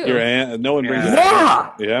aunt too. Your aunt, no one brings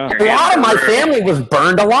Yeah. Yeah. A lot of my family was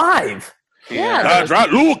burned alive. Yeah. That's right.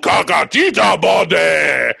 Luke Kakatita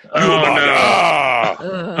body.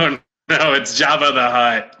 Oh, no, it's Jabba the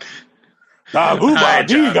Hutt. Tabuba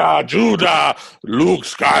Diga Judah Luke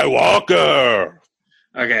Skywalker.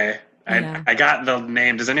 Okay. Yeah. I got the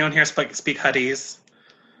name. Does anyone here speak Huttese?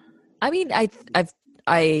 I mean, I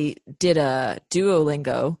did a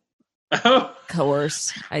Duolingo Oh,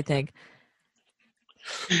 course, I think.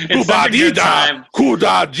 it's such a good time.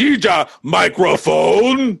 Kuda Jija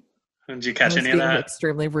microphone. Did you catch He was any of being that?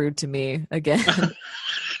 extremely rude to me again.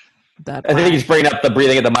 That I think he's bringing up the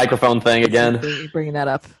breathing at the microphone thing again. bringing that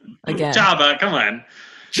up again. Jabba, come on.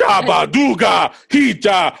 Jabba Duga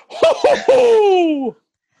Hita Ho Ho Ho.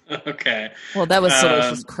 Okay. Well, that was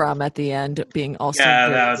Salacious Crumb at the end, being also Yeah,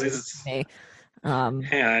 very that was rude his- to me.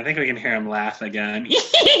 Hang on, I think we can hear him laugh again.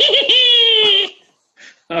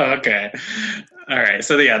 Oh, okay. All right.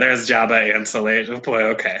 So there's Jabba and Salacious. Boy,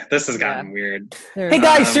 okay. This has gotten weird. Hey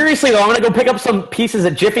guys, seriously though, I'm gonna go pick up some pieces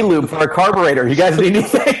of Jiffy Lube for a carburetor. You guys need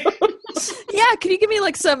anything? Yeah, can you give me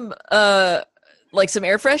some air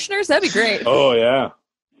fresheners? That'd be great. Oh yeah.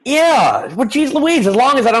 Yeah. Well, geez Louise, as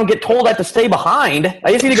long as I don't get told I have to stay behind,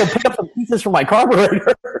 I just need to go pick up some pieces for my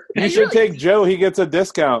carburetor. You should take Joe. He gets a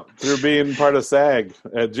discount through being part of SAG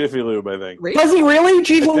at Jiffy Lube, I think. Really? Does he really?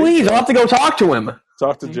 Geez Louise, I'll have to go talk to him.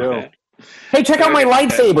 Talk to Joe. Okay. Hey, check out my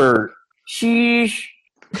lightsaber. Sheesh.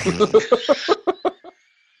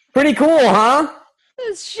 Pretty cool, huh?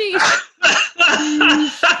 She.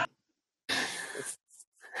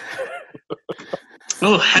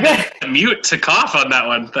 Oh, had to mute to cough on that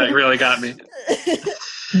one. That really got me.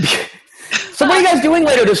 So what are you guys doing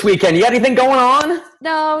later this weekend? You got anything going on?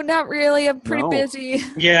 No, not really. I'm pretty No. busy.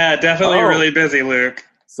 Yeah, definitely really busy, Luke.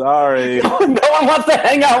 Sorry. No one wants to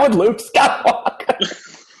hang out with Luke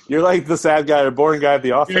Skywalker. You're like the sad guy or boring guy at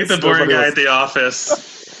the office. You're the boring guy at the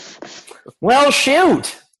office. Well,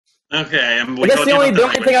 shoot. Okay, I guess the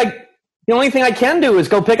only thing I can do is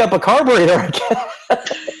go pick up a carburetor again.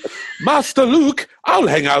 Master Luke, I'll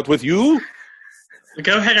hang out with you.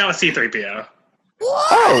 Go hang out with C-3PO.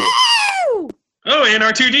 Oh. Oh, and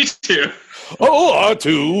R2-D2. Oh,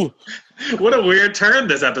 R2. What a weird turn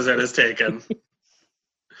this episode has taken.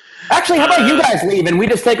 Actually, how about you guys leave and we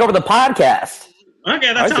just take over the podcast? Okay,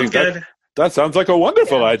 that I sounds think good. That sounds like a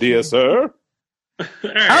wonderful idea, sir. All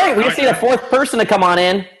All right, we just need a fourth person to come on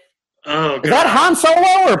in. Oh, Is that God. Han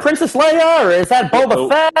Solo or Princess Leia or is that Boba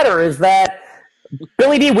Fett or is that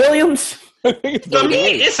Billy D. Williams? I think it's very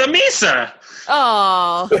nice. It's a Misa.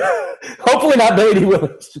 Oh, Hopefully not Billy D.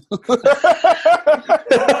 Williams.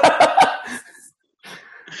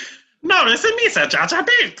 No, it's a Misa, Jar Jar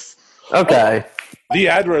Binks. Okay.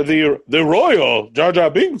 The royal Jar Jar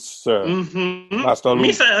Binks, sir. Mm-hmm. Master Luke.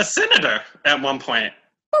 Misa, a senator at one point.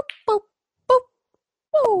 Boop, boop, boop,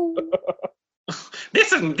 boop.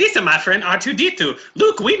 This is my friend R2D2.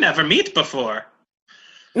 Luke, we never meet before.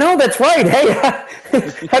 No, that's right. Hey,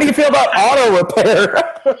 how do you feel about auto repair?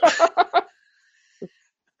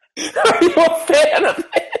 Are you a fan of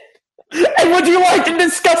it? And would you like to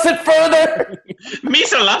discuss it further?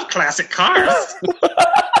 Misa love classic cars.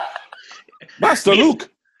 Master Luke,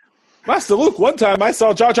 one time I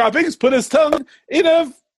saw Jar Jar Binks put his tongue in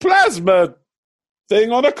a plasma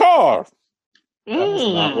thing on a car. That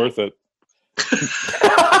was not worth it.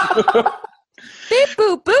 Beep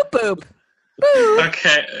boop boop boop. Boop.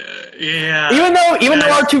 Okay, yeah. Even though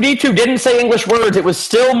R2D2 didn't say English words, it was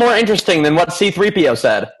still more interesting than what C-3PO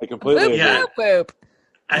said. I completely agree. Yeah. Boop boop.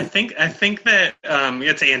 I think that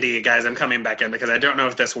it's Andy, guys. I'm coming back in because I don't know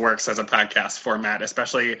if this works as a podcast format.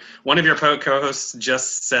 Especially one of your co-hosts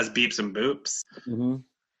just says beeps and boops. Mm-hmm.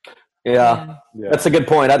 Yeah, that's a good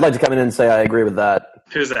point. I'd like to come in and say I agree with that.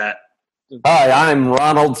 Who's that? Hi, I'm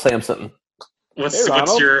Ronald Sampson. What's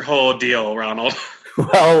Ronald. your whole deal, Ronald?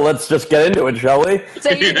 Well, let's just get into it, shall we?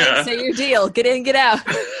 Say your deal. Get in, get out.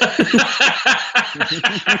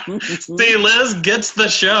 See, Liz gets the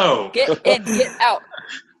show. Get in, get out.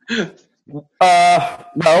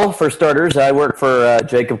 Well, for starters, I work for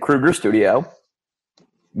Jacob Kruger Studio.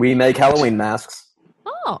 We make Halloween masks.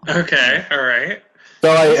 Oh. Okay, all right. So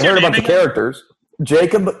I What's your heard about name the again? characters.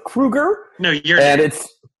 Jacob Kruger? No, you're. And it's...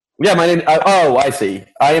 Yeah, my name... I see.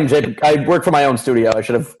 I am Jacob... I work for my own studio. I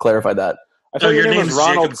should have clarified that. I thought your name was name's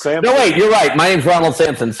Ronald Jacob. Sampson. No, wait, you're right. My name's Ronald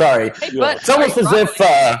Sampson. Sorry. Hey, Yeah. but It's almost as if...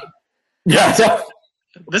 yeah, so,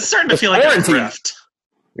 This is starting to feel like a quarantine. rift.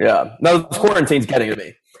 yeah. No, this quarantine's getting to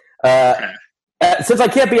me. Okay. Since I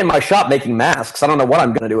can't be in my shop making masks, I don't know what I'm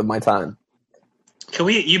going to do with my time. Can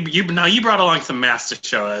we? You brought along some masks to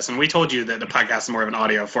show us, and we told you that the podcast is more of an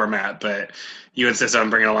audio format, but you insisted on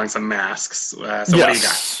bringing along some masks. So what do you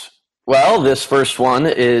got? Well, this first one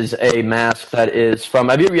is a mask that is from...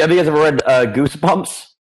 Have you guys ever read Goosebumps?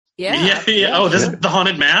 yeah. Yeah. Oh, this is the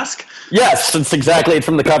haunted mask. Yes, it's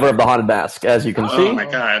from the cover of the Haunted Mask, as you can see. Oh my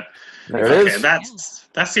god. There it Okay, is.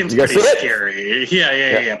 that seems You guys pretty see it? scary.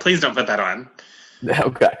 Yeah. Please don't put that on.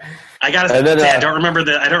 Okay. I gotta And then, say, I don't remember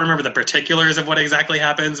the particulars of what exactly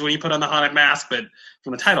happens when you put on the haunted mask, but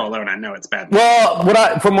from the title alone, I know it's bad. Well,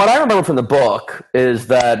 from what I remember from the book is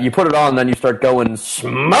that you put it on, and then you start going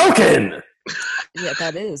smoking. Yeah,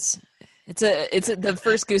 that is. It's the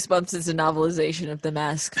first Goosebumps is a novelization of The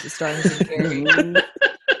Mask, starring Jim Carrey.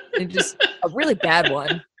 And just a really bad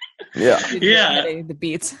one. Yeah. The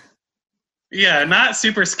beats. Yeah, not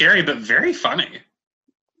super scary, but very funny.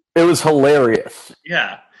 It was hilarious.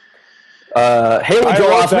 Yeah. Haley I Joel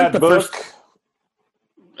wrote Osment, that the book. first...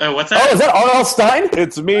 Oh, what's Oh, that? is that R.L. Stein?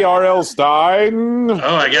 It's me, R.L. Stein.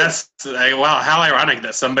 Oh, I guess. Wow, how ironic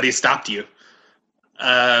that somebody stopped you.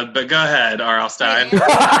 But go ahead, R.L. Stein.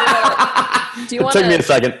 Do you It took me a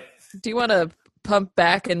second. Do you want to pump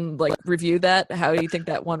back and review that? How do you think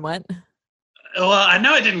that one went? Well, I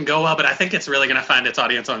know it didn't go well, but I think it's really going to find its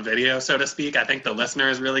audience on video, so to speak. I think the listener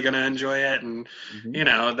is really going to enjoy it, and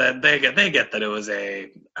that they get that it was a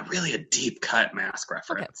really deep cut mask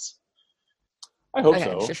reference. I hope Okay,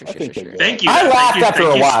 so. sure. I think they did. Thank you. I laughed after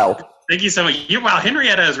a you. while. Thank you so much. Wow,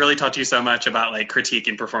 Henrietta has really taught you so much about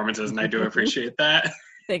critiquing performances, and I do appreciate that.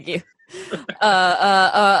 Thank you.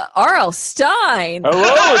 R.L. Stein.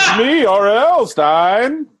 Hello, it's me, R.L.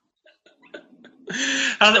 Stein.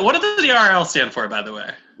 What does the RL stand for, by the way?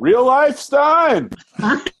 Real life Stein.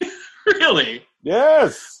 Really?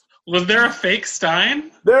 Yes. Was there a fake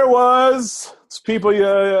Stein? There was. People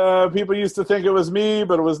used to think it was me,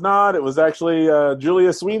 but it was not. It was actually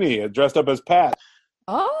Julia Sweeney dressed up as Pat.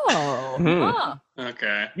 Oh. Huh.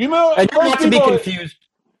 Okay. You know, And you're most not to be people- confused.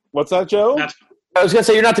 What's that, Joe? That's- I was going to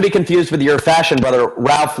say, you're not to be confused with your fashion brother,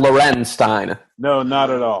 Ralph Lauren Stein. No, not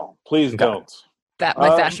at all. Please don't. That my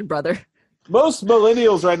fashion brother. Most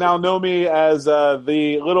millennials right now know me as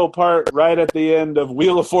the little part right at the end of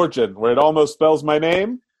Wheel of Fortune, where it almost spells my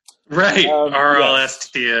name. Right. Yes.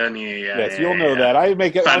 RLSTN. Yes, you'll know that. I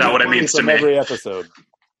make it. Find I out what it make means from to me. every episode.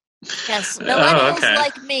 Yes, millennials okay.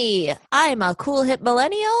 like me. I'm a cool hip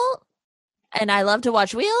millennial, and I love to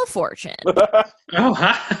watch Wheel of Fortune. Oh,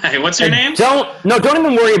 hi. What's your name? Don't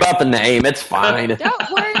even worry about the name. It's fine.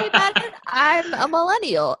 Don't worry about it. I'm a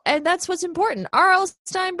millennial, and that's what's important. R.L.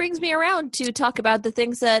 Stein brings me around to talk about the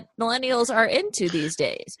things that millennials are into these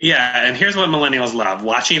days. Yeah, and here's what millennials love: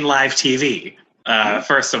 watching live TV.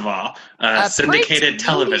 First of all, syndicated Print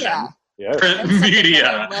television, media. Yes. print That's something that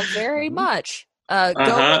media, I love very much.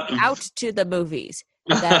 Going out to the movies.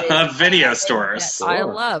 That is video something stores. that I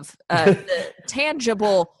love the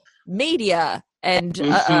tangible media and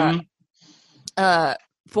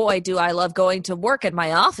boy, do I love going to work at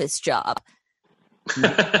my office job.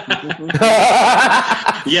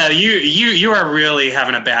 Yeah, you are really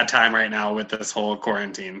having a bad time right now with this whole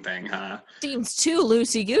quarantine thing, huh? Seems too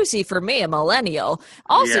loosey-goosey for me, a millennial.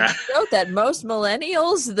 Also, Yeah. note that most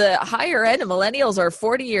millennials, the higher end of millennials, are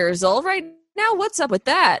 40 years old right now. What's up with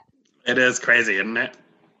that? It is crazy, isn't it?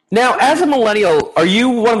 Now, as a millennial, are you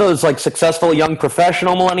one of those like successful young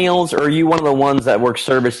professional millennials, or are you one of the ones that work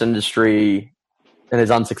service industry and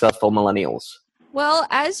is unsuccessful millennials? Well,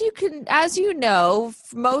 as you know,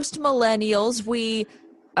 most millennials, we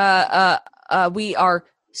are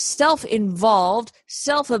self-involved,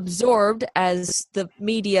 self-absorbed, as the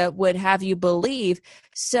media would have you believe.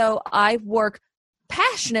 So I work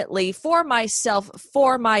passionately for myself,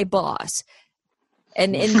 for my boss,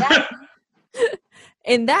 and in that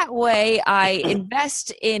in that way, I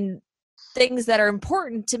invest in things that are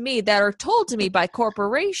important to me, that are told to me by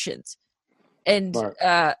corporations, and.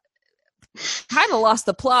 Kind of lost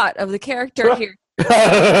the plot of the character here.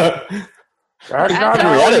 That's not how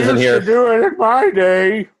I used to do it in my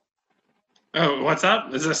day. Oh, what's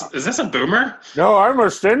up? Is this a boomer? No, I'm a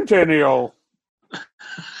centennial. So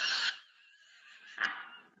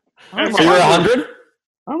you're 100?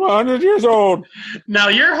 I'm 100 years old. Now,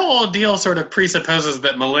 your whole deal sort of presupposes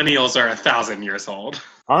that millennials are 1,000 years old.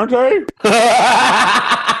 Aren't they?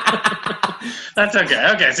 That's okay.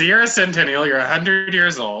 Okay, so you're a centennial. You're 100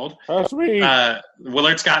 years old. That's me.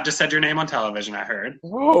 Willard Scott just said your name on television, I heard.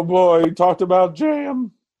 Oh, boy. He talked about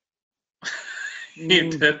jam. He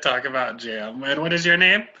did talk about jam. And what is your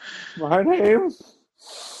name? My name?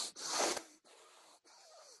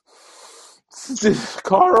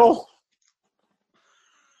 Carl.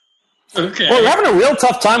 Okay. Well, you're having a real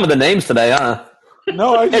tough time with the names today, huh?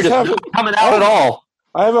 No, I just have not coming out at all.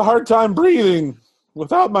 I have a hard time breathing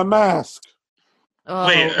without my mask. Oh,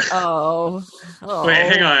 Wait. oh. Wait,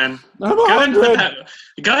 hang on. I'm Go ahead 100.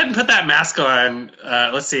 and put that mask on.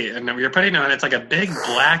 Let's see. And you're putting on, it's like a big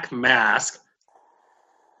black mask.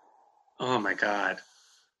 Oh, my God.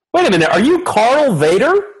 Wait a minute. Are you Carl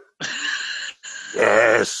Vader?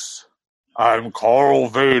 Yes, I'm Carl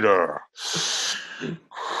Vader.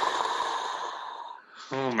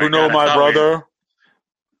 Oh my You know God, my brother?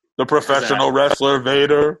 The professional wrestler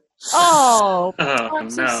Vader? Oh, Oh, I'm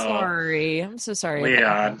so no. sorry. I'm so sorry.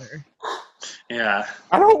 Leon. Yeah.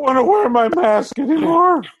 I don't want to wear my mask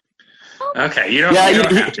anymore. Okay, you don't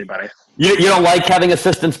have to, buddy. You don't like having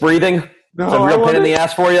assistance breathing? No, It's a real pain in the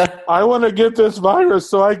ass for you? I want to get this virus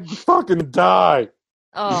so I can fucking die.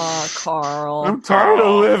 Oh, Carl. I'm tired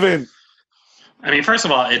of living. I mean, first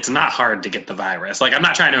of all, it's not hard to get the virus. Like, I'm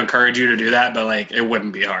not trying to encourage you to do that, but, like, it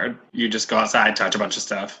wouldn't be hard. You just go outside, touch a bunch of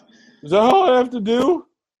stuff. Is that all I have to do?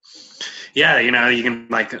 Yeah, you know, you can,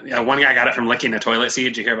 like, one guy got it from licking a toilet seat.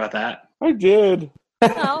 Did you hear about that? I did.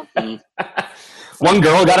 No. One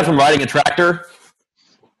girl got it from riding a tractor.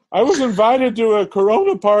 I was invited to a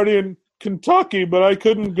Corona party in Kentucky, but I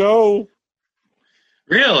couldn't go.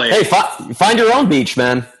 Really? Hey, find your own beach,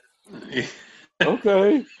 man.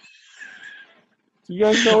 Okay. You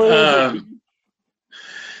guys know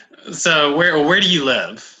it. So where do you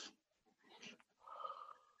live?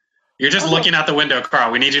 You're just looking out the window,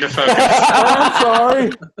 Carl. We need you to focus. I'm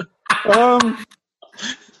sorry.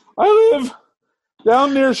 I live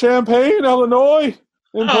down near Champaign, Illinois,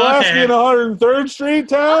 in Pulaski okay. and 103rd Street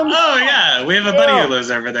town. Oh, yeah. We have a buddy who lives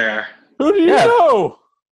over there. Who do you know?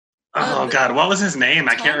 Oh, God. What was his name?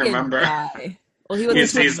 I can't remember. Guy. Well, he was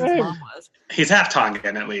He's- his he's- mom was. He's half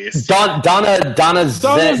Tongan, at least. Donna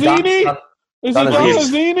Donnazzini? Is he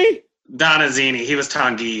Donnazzini? Donnazzini. He was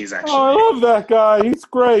Tongese, actually. Oh, I love that guy. He's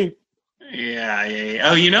great. Yeah.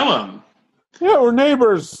 Oh, you know him. Yeah, we're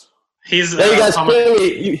neighbors. He's There you guys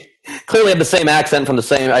clearly have the same accent from the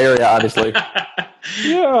same area, obviously.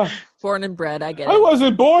 Yeah. Born and bred, I get I it.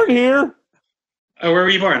 wasn't born here. Oh, where were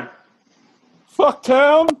you born?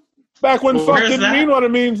 Fucktown. Back when Well, fuck where's didn't that? mean what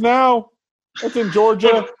it means now. That's in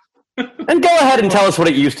Georgia. And go ahead and tell us what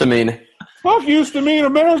it used to mean. Fuck used to mean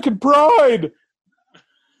American pride.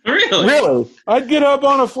 Really? Really? I'd get up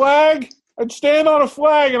on a flag. I'd stand on a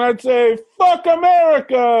flag and I'd say, fuck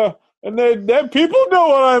America. And then people know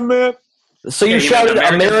what I meant. So you Yeah, shouted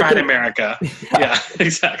Pride American. America. Yeah,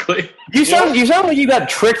 exactly. You sound like you got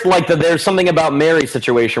tricked like the There's Something About Mary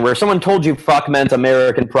situation where someone told you fuck meant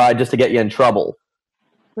American pride just to get you in trouble.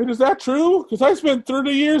 Wait, is that true? Because I spent 30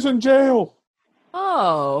 years in jail.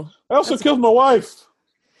 Oh. I also killed my wife.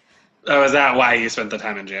 Oh, is that why you spent the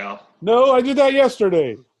time in jail? No, I did that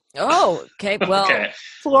yesterday. Oh, okay. Well, Okay.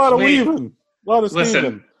 It's a lot of Wait. weaving. A lot of Listen,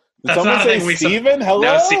 Steven. Did that's someone not a say thing we- Steven? Hello?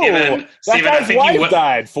 No, Steven. That Steven, I guy's think you wife would-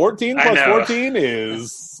 died. 14 I plus know. 14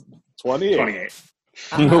 is 28. 28.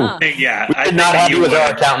 Yeah, we did not have you as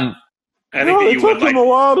our accountant. I think that it you took would him a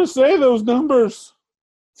while to say those numbers.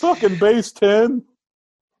 Fucking base 10.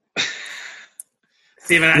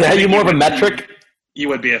 Steven, Yeah, you more of a metric? You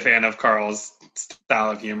would be a fan of Carl's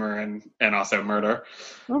style of humor and also murder.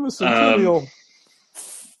 I'm a centennial.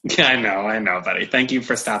 Yeah, I know, buddy. Thank you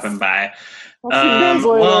for stopping by. I'll see you guys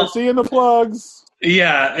later. Well, See you in the plugs.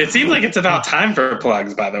 Yeah, it seems like it's about time for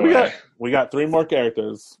plugs, by the way. We got 3 more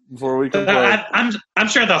characters before we can plug. I'm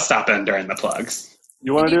sure they'll stop in during the plugs.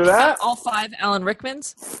 You want to do that? All 5 Alan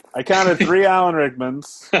Rickmans? I counted 3 Alan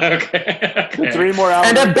Rickmans. Okay. And 3 more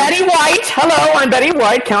Alan And a Betty White. Hello, I'm Betty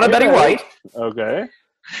White. Count a Betty White. Okay.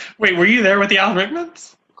 Wait, were you there with the Alan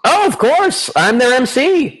Rickmans? Oh, of course. I'm their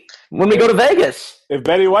MC when we go to Vegas. If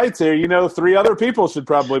Betty White's here, 3 other people should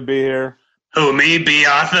probably be here. Who, me, B.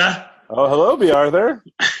 Arthur? Oh, hello, B. Arthur.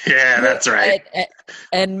 Yeah, that's right.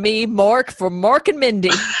 And me, Mork, from Mork and Mindy.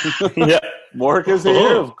 Yeah. Mork is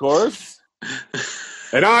here, of course.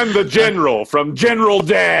 And I'm the General from General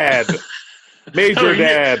Dad. Major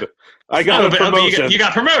Dad. I got a promotion. You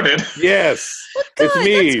got promoted? Yes. Good, it's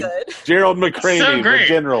me, Gerald McCraney, so great. the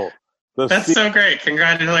General. That's so great.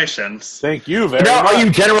 Congratulations. Thank you very much.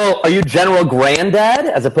 Are you General Granddad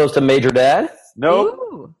as opposed to Major Dad? Nope.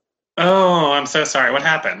 Ooh. Oh, I'm so sorry. What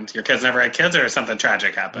happened? Your kids never had kids, or something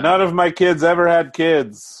tragic happened? None of my kids ever had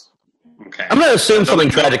kids. Okay. I'm going to assume something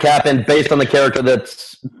tragic happened based on the character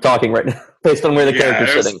that's talking right now, based on where the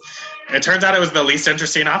character's sitting. It turns out it was the least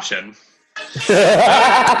interesting option.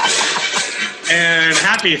 And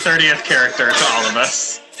happy 30th character to all of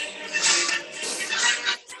us.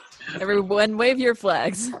 Everyone wave your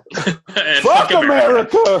flags. Fuck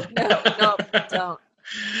America! No, don't.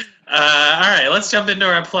 All right, let's jump into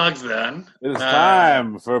our plugs then. It is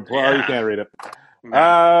time for a plug. Yeah. You can't read it.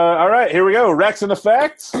 All right, here we go. Rex and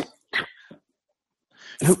Effects.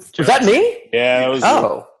 Was that me? Yeah, that was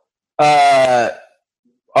all I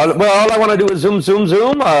want to do is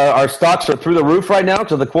zoom. Our stocks are through the roof right now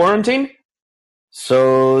to the quarantine.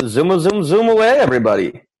 So zoom away,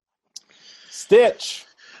 everybody. Stitch.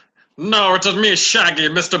 No, it was me, Shaggy,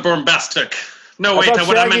 Mr. Boombastic. No, wait,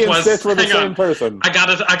 what I meant was... Stitch were the same person. I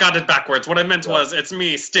got it backwards. What I meant was, it's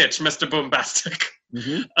me, Stitch, Mr. Boombastic.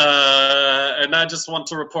 Mm-hmm. And I just want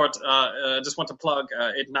to report, plug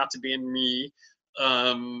it not to be me.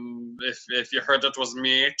 If you heard it was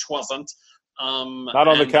me, it wasn't. Not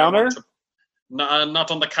on the counter? Not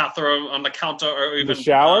on the counter, or even the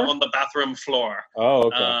shower? On the bathroom floor. Oh,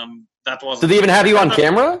 okay. That was. Did they even have you on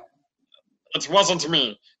camera? It wasn't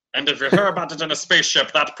me. And if you heard about it in a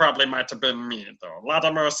spaceship, that probably might have been me, though. A lot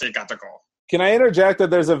of mercy, got to go. Can I interject that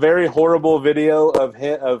there's a very horrible video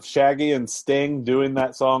of Shaggy and Sting doing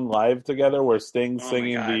that song live together, where Sting's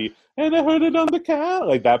singing "And I heard it on the cow,"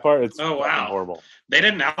 like that part. It's horrible. They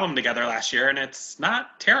did an album together last year, and it's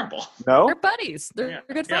not terrible. No, they're buddies. They're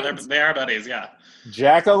good friends. They are buddies. Yeah.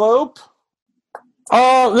 Jackalope.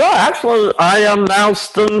 Yeah, actually, I am now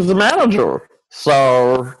Sting's manager.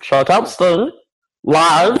 So check out Sting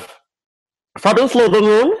live from his living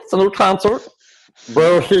room. It's a new concert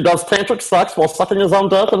where he does tantric sex while sucking his own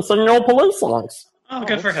dick and singing old police songs. Oh,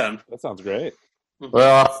 good for him. That sounds great.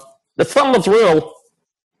 Yeah, it's something that's real.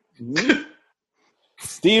 Mm-hmm.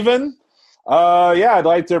 Steven? I'd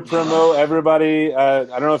like to promote everybody. I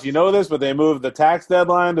don't know if you know this, but they moved the tax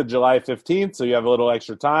deadline to July 15th, so you have a little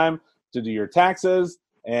extra time to do your taxes.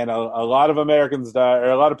 And a lot of Americans died,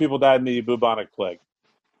 or a lot of people died in the bubonic plague.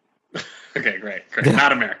 Okay, great.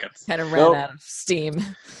 Not Americans. Kind of ran out of steam.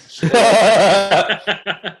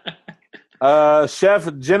 Chef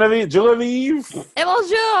Genevieve.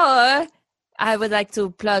 Bonjour. I would like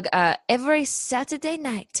to plug every Saturday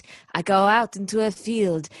night I go out into a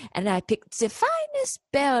field and I pick the finest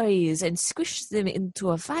berries and squish them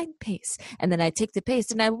into a fine paste. And then I take the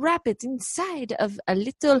paste and I wrap it inside of a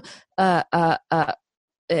little, I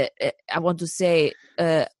want to say,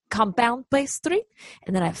 compound pastry,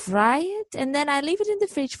 and then I fry it, and then I leave it in the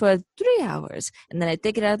fridge for 3 hours, and then I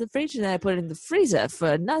take it out of the fridge, and then I put it in the freezer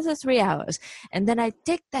for another 3 hours, and then I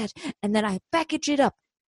take that, and then I package it up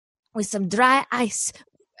with some dry ice,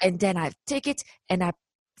 and then I take it, and I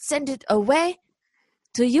send it away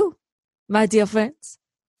to you, my dear friends.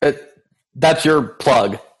 That's your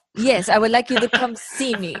plug. Yes, I would like you to come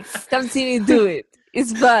see me. Come see me do it.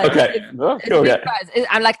 It's fun. Okay. It's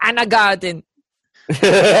I'm like Anna Garden.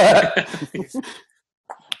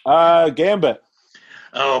 Gambit.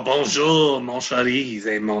 Oh, bonjour, mon chéris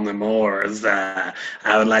et mon amours. I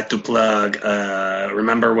would like to plug,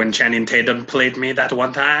 remember when Channing Tatum played me that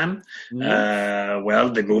one time? Well,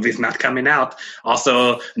 the movie's not coming out.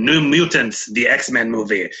 Also, New Mutants, the X-Men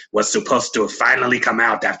movie, was supposed to finally come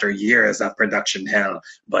out after years of production hell,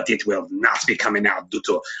 but it will not be coming out due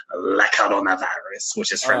to la coronavirus,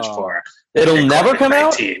 which is French for... It'll never come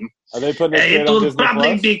out? Are they putting it will Disney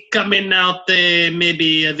probably Plus? be coming out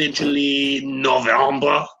maybe eventually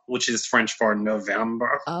November, which is French for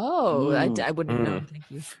November. Oh, I wouldn't know. Thank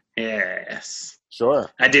you. Yes. Sure.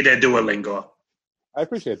 I did a Duolingo. I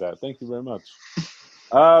appreciate that. Thank you very much.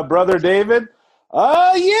 Brother David?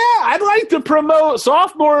 I'd like to promote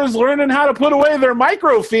sophomores learning how to put away their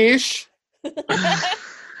microfiche.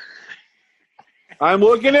 I'm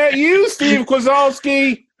looking at you, Steve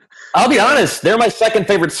Kozlowski. I'll be honest, they're my second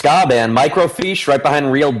favorite ska band, Microfiche, right behind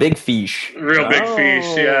Real Big Fish. Real Big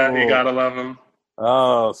Fish, yeah, you gotta love them.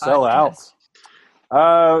 Oh, sell out.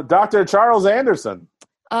 Dr. Charles Anderson.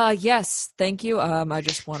 Yes, thank you. I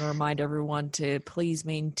just want to remind everyone to please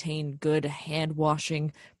maintain good hand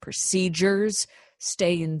washing procedures.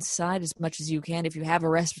 Stay inside as much as you can. If you have a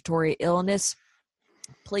respiratory illness,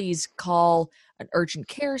 please call an urgent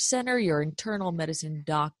care center. Your internal medicine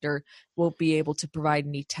doctor won't be able to provide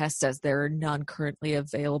any tests as there are none currently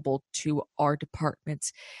available to our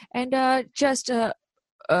departments. And I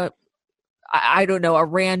don't know, a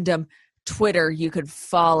random Twitter you could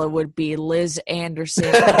follow would be Liz Anderson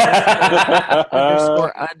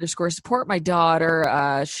 __ support my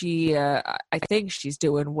daughter. She I think she's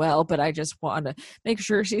doing well, but I just want to make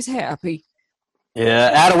sure she's happy.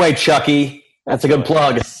 Yeah, attaway, Chucky. That's a good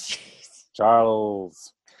plug.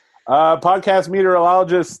 Charles. Podcast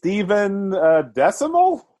meteorologist Stephen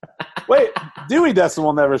Decimal? Wait, Dewey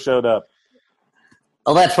Decimal never showed up.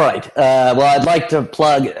 Oh, that's right. Well, I'd like to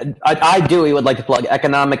plug, Dewey would like to plug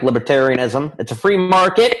economic libertarianism. It's a free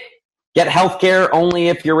market. Get health care only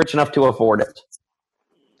if you're rich enough to afford it.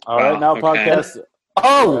 All right, now okay.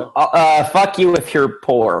 podcast. Fuck you if you're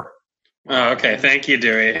poor. Oh, okay. Thank you,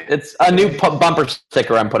 Dewey. It's a new bumper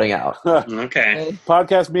sticker I'm putting out. Okay.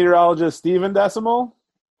 Podcast meteorologist Stephen Decimal?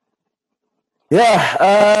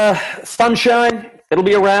 Yeah, sunshine. It'll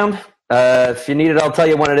be around. If you need it, I'll tell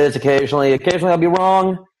you when it is occasionally. Occasionally I'll be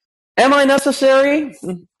wrong. Am I necessary?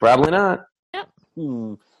 Probably not.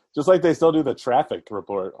 Just like they still do the traffic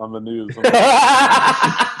report on the news.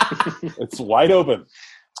 It's wide open.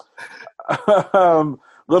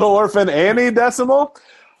 Little Orphan Annie Decimal?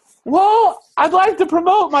 Well, I'd like to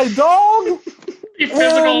promote my dog. The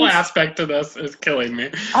physical aspect of this is killing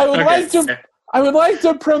me. I would like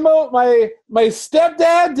to promote my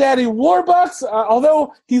stepdad, Daddy Warbucks.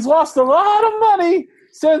 Although he's lost a lot of money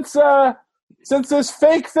since this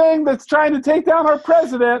fake thing that's trying to take down our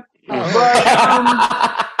president.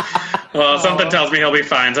 Well, something tells me he'll be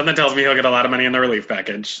fine. Something tells me he'll get a lot of money in the relief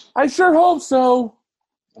package. I sure hope so.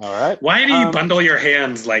 All right. Why do you bundle your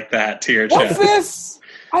hands like that to your chest? What's this?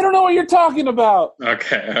 I don't know what you're talking about.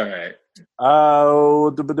 Okay, all right.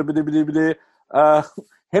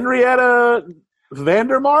 Henrietta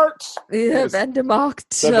Vandermart? Yeah,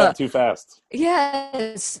 Vandermarkt. Said that too fast.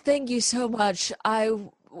 Yes, thank you so much.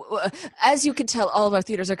 As you can tell, all of our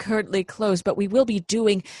theaters are currently closed, but we will be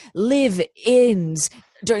doing live-ins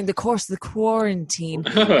during the course of the quarantine.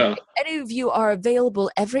 If any of you are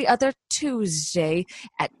available every other Tuesday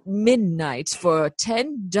at midnight for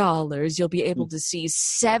 $10, you'll be able to see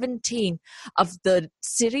 17 of the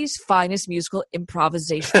city's finest musical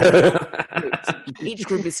improvisation groups. Each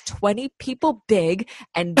group is 20 people big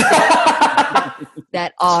and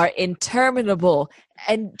that are interminable.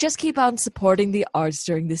 And just keep on supporting the arts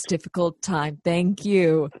during this difficult time. Thank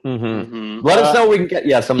you. Let us know we can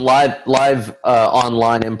get some live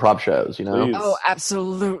online improv shows, you know? Please. Oh,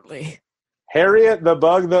 absolutely. Harriet, the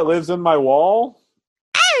bug that lives in my wall?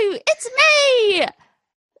 Oh, it's me!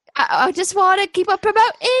 I just want to keep on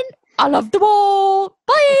promoting. I love the wall.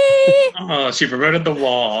 Bye! Oh, she promoted the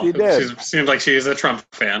wall. She did. She seems like she's a Trump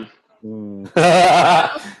fan.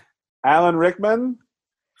 Alan Rickman?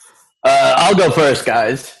 I'll go first,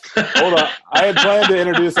 guys. Hold on. I had planned to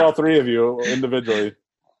introduce all three of you individually.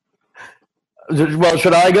 Well,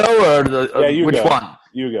 should I go or which go. one?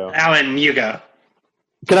 You go. Alan, you go.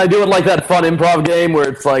 Can I do it like that fun improv game where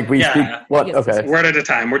it's like we speak? What? Yes. Okay. Word at a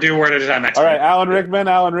time. We're doing word at a time next All right, week. Alan Rickman.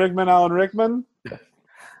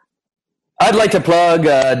 I'd like to plug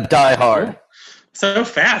Die Hard. So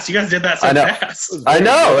fast. You guys did that so fast. I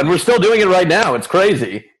know, and we're still doing it right now. It's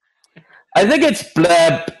crazy. I think it's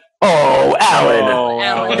Bleb. Oh,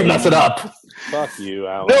 Alan. You mess it up. Fuck you,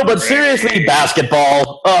 Alan. No, but seriously,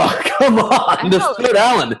 basketball. Oh, come on. This good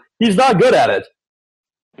Alan. He's not good at it.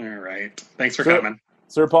 All right. Thanks for coming.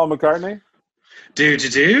 Sir Paul McCartney?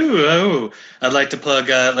 Oh, I'd like to plug,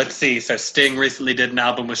 let's see. So Sting recently did an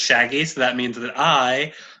album with Shaggy, so that means that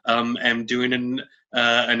I am doing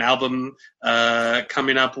an album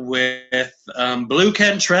coming up with Blue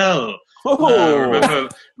Cantrell.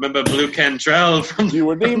 Remember Blue Cantrell from You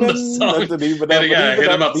Were Demon? the song? Hit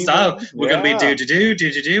 'em up style. We're going to be do.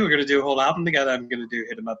 We're going to do a whole album together. I'm going to do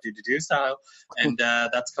Hit 'em up do style. And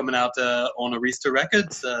that's coming out on Arista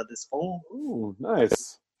Records this fall. Ooh,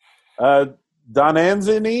 nice.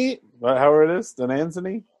 Donanzini? How it is?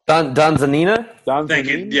 Donanzini? Donzanina? Thank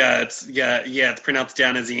you. Yeah, it's pronounced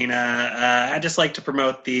Donazina. I just like to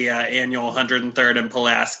promote the annual 103rd and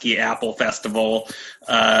Pulaski Apple Festival,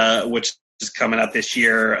 which is coming up this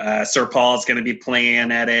year. Sir Paul's going to be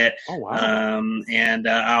playing at it. Oh wow! And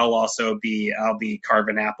I'll be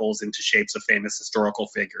carving apples into shapes of famous historical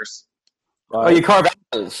figures. Oh, you carve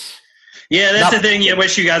apples. Yeah, that's the thing. I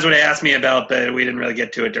wish you guys would have asked me about, but we didn't really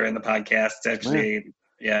get to it during the podcast. It's actually,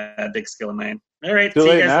 a big skill of mine. All right. See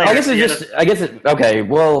you guys later. Okay.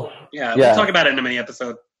 Well. Yeah, we'll talk about it in a mini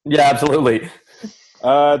episode. Yeah, absolutely.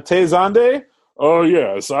 Tezande? Oh,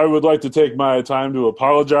 yes. I would like to take my time to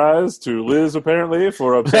apologize to Liz, apparently,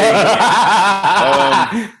 for upsetting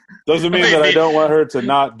me. Doesn't mean that I don't want her to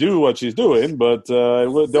not do what she's doing, but I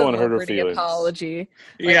don't want to hurt her feelings. Apology.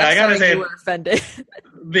 Yeah, I gotta say, you were offended.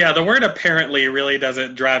 Yeah, the word "apparently" really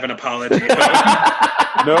doesn't drive an apology.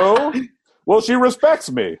 No. Well, she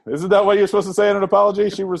respects me. Isn't that what you're supposed to say in an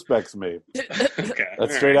apology? She respects me. Okay.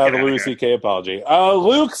 That's straight out of the Louis C.K. apology.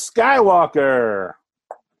 Luke Skywalker.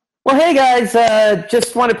 Well, hey guys,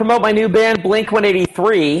 just want to promote my new band, Blink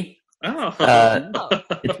 183.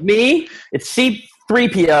 It's me. It's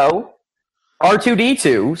C3PO,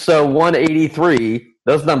 R2D2. So 183.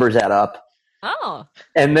 Those numbers add up. Oh.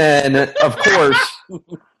 And then, of course,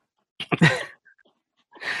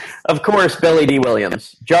 Billy D.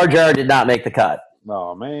 Williams. Jar Jar did not make the cut.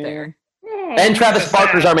 Oh, man. Fair. And Travis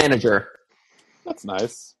Barker's our manager. That's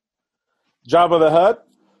nice. Jabba the Hutt.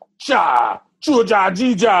 Cha! Chuja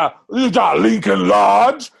Jija! Uja Lincoln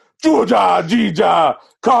Lodge! Chuja Jija!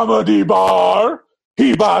 Comedy Bar!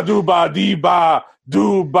 Heba Duba Diba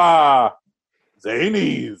Duba!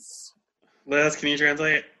 Zanies. Liz, can you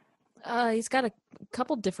translate? He's got a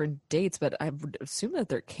couple different dates, but I would assume that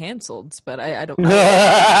they're canceled. But I don't know.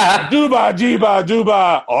 Duba Jiba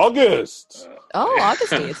Duba August.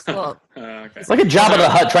 August dates. Well, Okay. It's like a Jabba the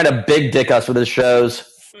Hutt trying to big dick us with his shows.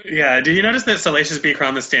 Yeah, did you notice that Salacious B.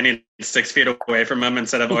 Crumb is standing 6 feet away from him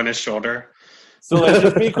instead of on his shoulder?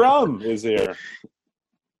 Salacious B. Crumb is here.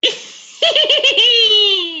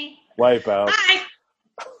 Wipeout. Hi.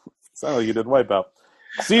 Sounded like you did Wipeout.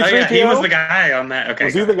 C3PO? Oh, yeah, he was the guy on that. Okay.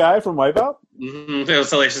 Was he the guy from Wipeout? Mm-hmm. It was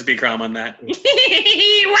Salacious B. Crumb on that.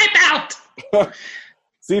 Wipeout!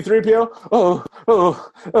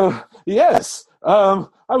 C3PO? Yes. I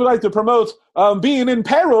would like to promote being in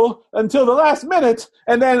peril until the last minute,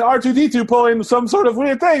 and then R2-D2 pulling some sort of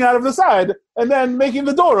weird thing out of the side, and then making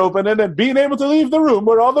the door open, and then being able to leave the room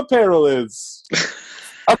where all the peril is.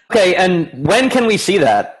 Okay, and when can we see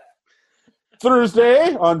that?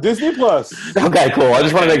 Thursday on Disney+. Okay, cool. I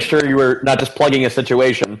just want to make sure you were not just plugging a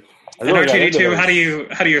situation. And R2-D2, how do you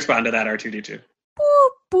respond to that, R2-D2? boo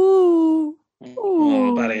boo.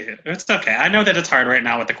 Oh, buddy. It's okay. I know that it's hard right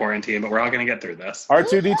now with the quarantine, but we're all going to get through this.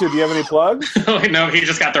 R2-D2, do you have any plugs? No, he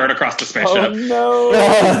just got thrown across the spaceship. Oh, no.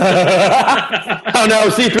 Oh, no.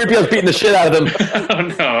 C-3PO's beating the shit out of him. Oh,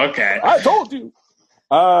 no. Okay. I told you.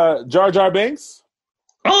 Jar Jar Binks?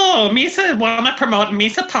 Oh, Misa want to promote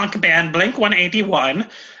Misa punk band Blink 181.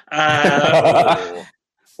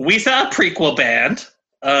 We's a prequel band.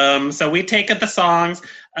 So we take the songs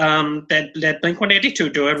that Blink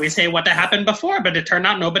 182 do, and we say what happened before, but it turned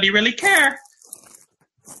out nobody really cared.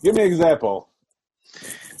 Give me an example.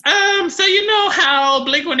 So you know how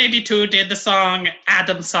Blink 182 did the song,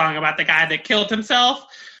 Adam's song, about the guy that killed himself?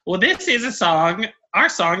 Well, this is a song. Our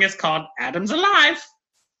song is called Adam's Alive.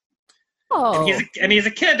 Oh. And he's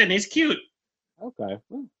a kid, and he's cute. Okay.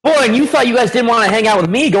 Boy, and you thought you guys didn't want to hang out with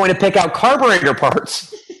me going to pick out carburetor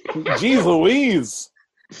parts. Jeez Louise.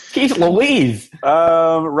 Jeez Louise.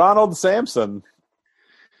 Ronald Sampson.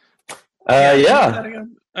 Yeah.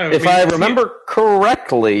 If I remember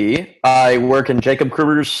correctly, I work in Jacob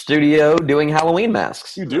Kruger's studio doing Halloween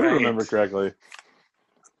masks. You do remember correctly.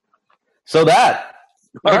 So that.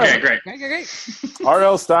 Okay, great. Great.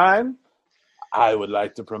 R.L. Stein, I would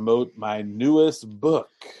like to promote my newest book.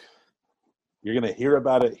 You're going to hear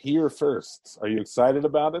about it here first. Are you excited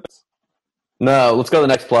about it? No, let's go to the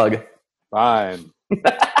next plug. Fine.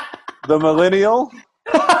 The Millennial?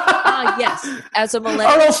 Yes, as a millennial.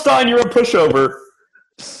 R.L. Stein, you're a pushover.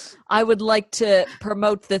 I would like to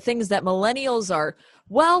promote the things that millennials are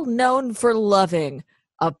well known for loving.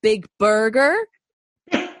 A big burger.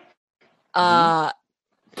 My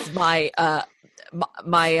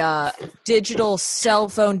digital cell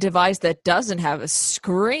phone device that doesn't have a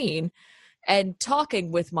screen, and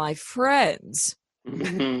talking with my friends.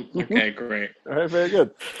 Okay, great. All right, very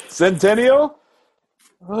good. Centennial?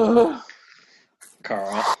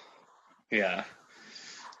 Carl. Yeah.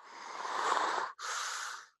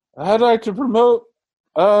 I'd like to promote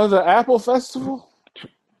the Apple Festival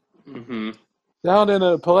down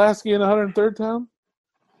in Pulaski in 103rd Town,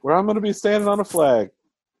 where I'm going to be standing on a flag.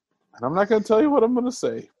 And I'm not going to tell you what I'm going to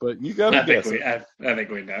say, but you got to guess it. I think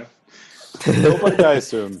we know. Hope I die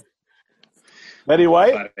soon. Betty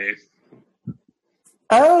White?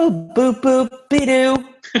 Oh, boop, boop, be-doo.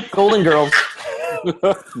 Golden Girls.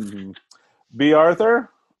 B. Arthur?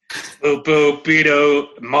 Boop, boop, be-doo,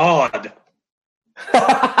 Maud.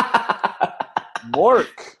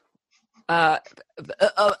 Mork. A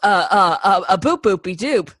boop boopy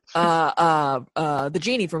doop. The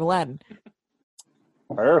genie from Aladdin.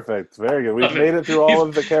 Perfect. Very good. We've made it through all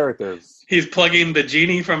of the characters. He's plugging the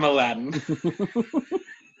genie from Aladdin.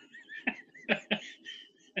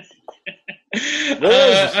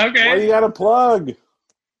 Liz, okay. what do you got to plug?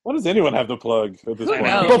 What does anyone have to plug at this point?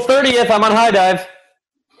 April 30th, I'm on High Dive.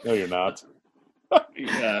 No, you're not.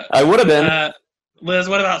 Yeah. I would have been. Liz,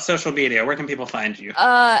 what about social media? Where can people find you?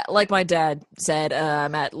 Like my dad said,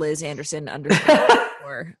 I'm at Liz Anderson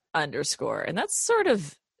 __ and that's sort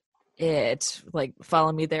of it. Like,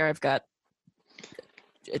 follow me there. I've got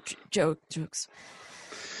jokes.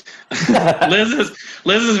 Liz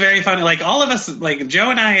is very funny. Like, all of us, like Joe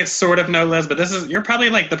and I sort of know Liz, but you're probably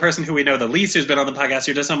like the person who we know the least who's been on the podcast.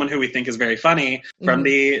 You're just someone who we think is very funny from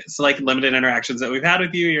the limited interactions that we've had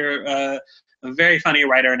with you. You're a very funny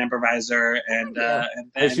writer and improviser. And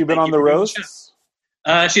has she been on the roasts?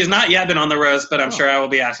 She has not yet been on the roast, but I'm sure I will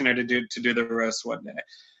be asking her to do the roast one day.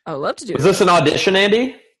 I would love to do. Is this an audition,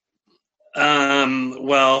 Andy?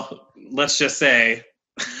 Well, let's just say.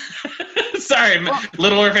 Sorry,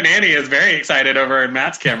 Little Orphan Andy is very excited over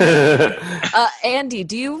Matt's camera. Andy,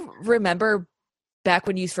 do you remember back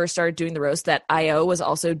when you first started doing the roast that IO was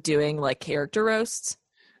also doing like character roasts?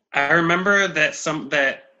 I remember that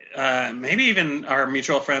maybe even our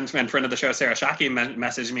mutual friend and friend of the show, Sarah Shockey,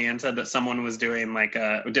 messaged me and said that someone was doing like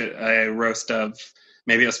a roast of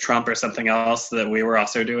maybe it was Trump or something else that we were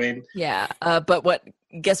also doing. Yeah, but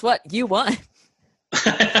guess what? You won.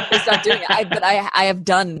 Stop doing it. But I have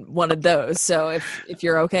done one of those. So if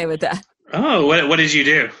you're okay with that. Oh, what did you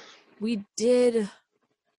do? We did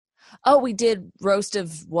roast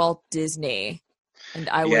of Walt Disney, and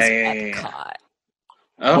I was Epcot.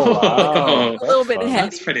 Oh, wow. A little bit heavy.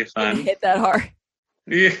 That's pretty fun. Didn't hit that hard.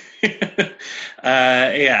 Yeah.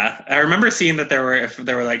 Yeah. I remember seeing that there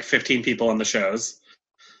were like 15 people on the shows.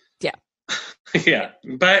 Yeah. Yeah,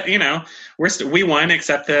 but we won,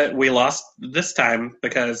 except that we lost this time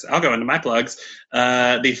because I'll go into my plugs.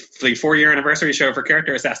 The 4-year anniversary show for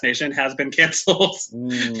Character Assassination has been canceled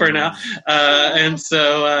for now, and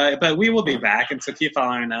so but we will be back, and so keep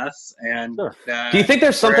following us. And sure. Do you think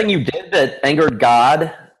there's something you did that angered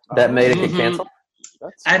God that made it get canceled?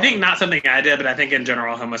 I think not something I did, but I think in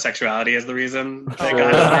general homosexuality is the reason that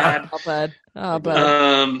God is mad. Oh,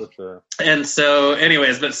 bad. And so,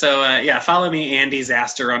 anyways, follow me, Andy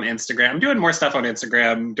Zaster, on Instagram. I'm doing more stuff on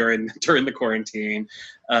Instagram during the quarantine,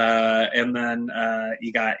 and then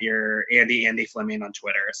you got your Andy Fleming on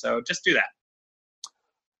Twitter. So just do that.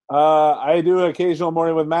 I do an occasional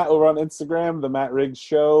Morning with Matt over on Instagram, the Matt Riggs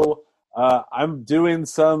Show. I'm doing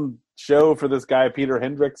some show for this guy Peter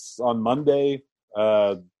Hendricks on Monday.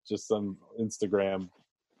 Just some Instagram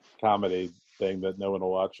comedy thing that no one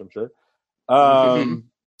will watch, I'm sure.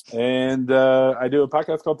 And I do a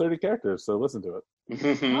podcast called 30 Characters, so listen to it.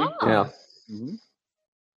 Yeah.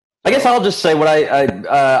 I guess I'll just say what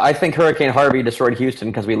I think Hurricane Harvey destroyed Houston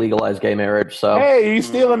because we legalized gay marriage. So hey, are you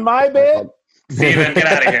stealing my bit? Steven, get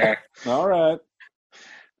out of here. All right.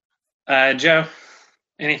 Joe,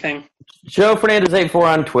 anything? Joe Fernandez 84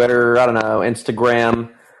 on Twitter. I don't know,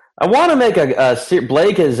 Instagram. I want to make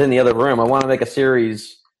Blake is in the other room. I want to make a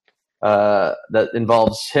series that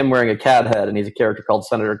involves him wearing a cat head, and he's a character called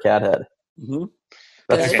Senator Cathead. Mm-hmm.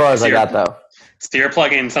 That's as far as I got, though. So you're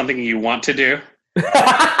plugging something you want to do?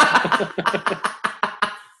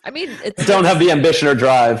 I mean, don't have the ambition or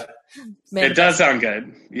drive. It does sound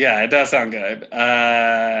good. Yeah, it does sound good.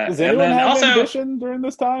 Does anyone have ambition during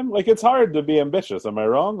this time? Like, it's hard to be ambitious. Am I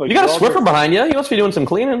wrong? Like, you got a Swiffer behind you. You must be doing some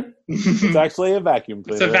cleaning. It's actually a vacuum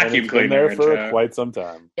cleaner. It's a vacuum cleaner. Been there for quite some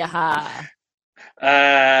time. Yeah.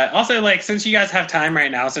 Also, like, since you guys have time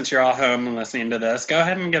right now, since you're all home and listening to this, go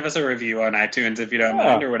ahead and give us a review on iTunes if you don't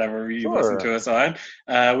mind, or whatever you listen to us on.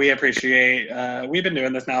 We appreciate. We've been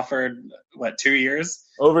doing this now for 2 years?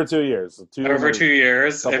 Over 2 years. Over 2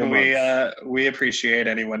 years, and we appreciate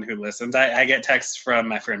anyone who listens. I get texts from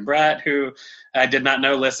my friend Brett, who I did not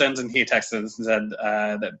know listens, and he texted and said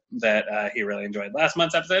that he really enjoyed last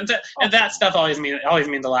month's episode. And that stuff always means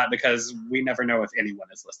a lot, because we never know if anyone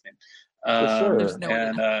is listening. For sure.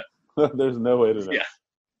 There's no way to know. Yeah,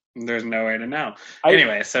 there's no way to know.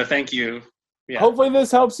 Anyway, so thank you. Yeah. Hopefully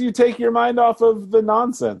this helps you take your mind off of the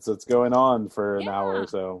nonsense that's going on for an hour or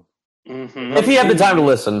so. Mm-hmm. If you have the time to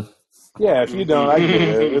listen. Yeah, if you don't, I get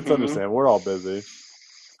it. It's understandable. We're all busy.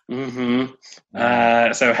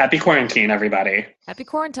 Mm-hmm. So happy quarantine, everybody. Happy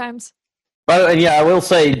quarantines. But yeah, I will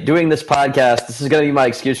say, doing this podcast, this is going to be my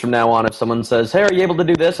excuse from now on. If someone says, "Hey, are you able to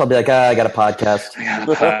do this?" I'll be like, "I got a podcast." I got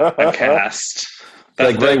a podcast.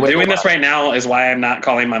 Doing this right now is why I'm not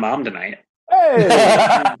calling my mom tonight. Hey!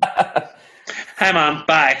 Hi, Mom.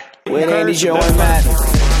 Bye. With Andy, Joe, and Matt.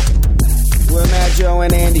 With Matt, Joe,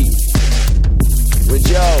 and Andy. With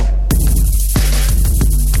Joe.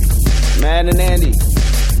 Matt and Andy.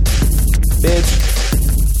 Bitch.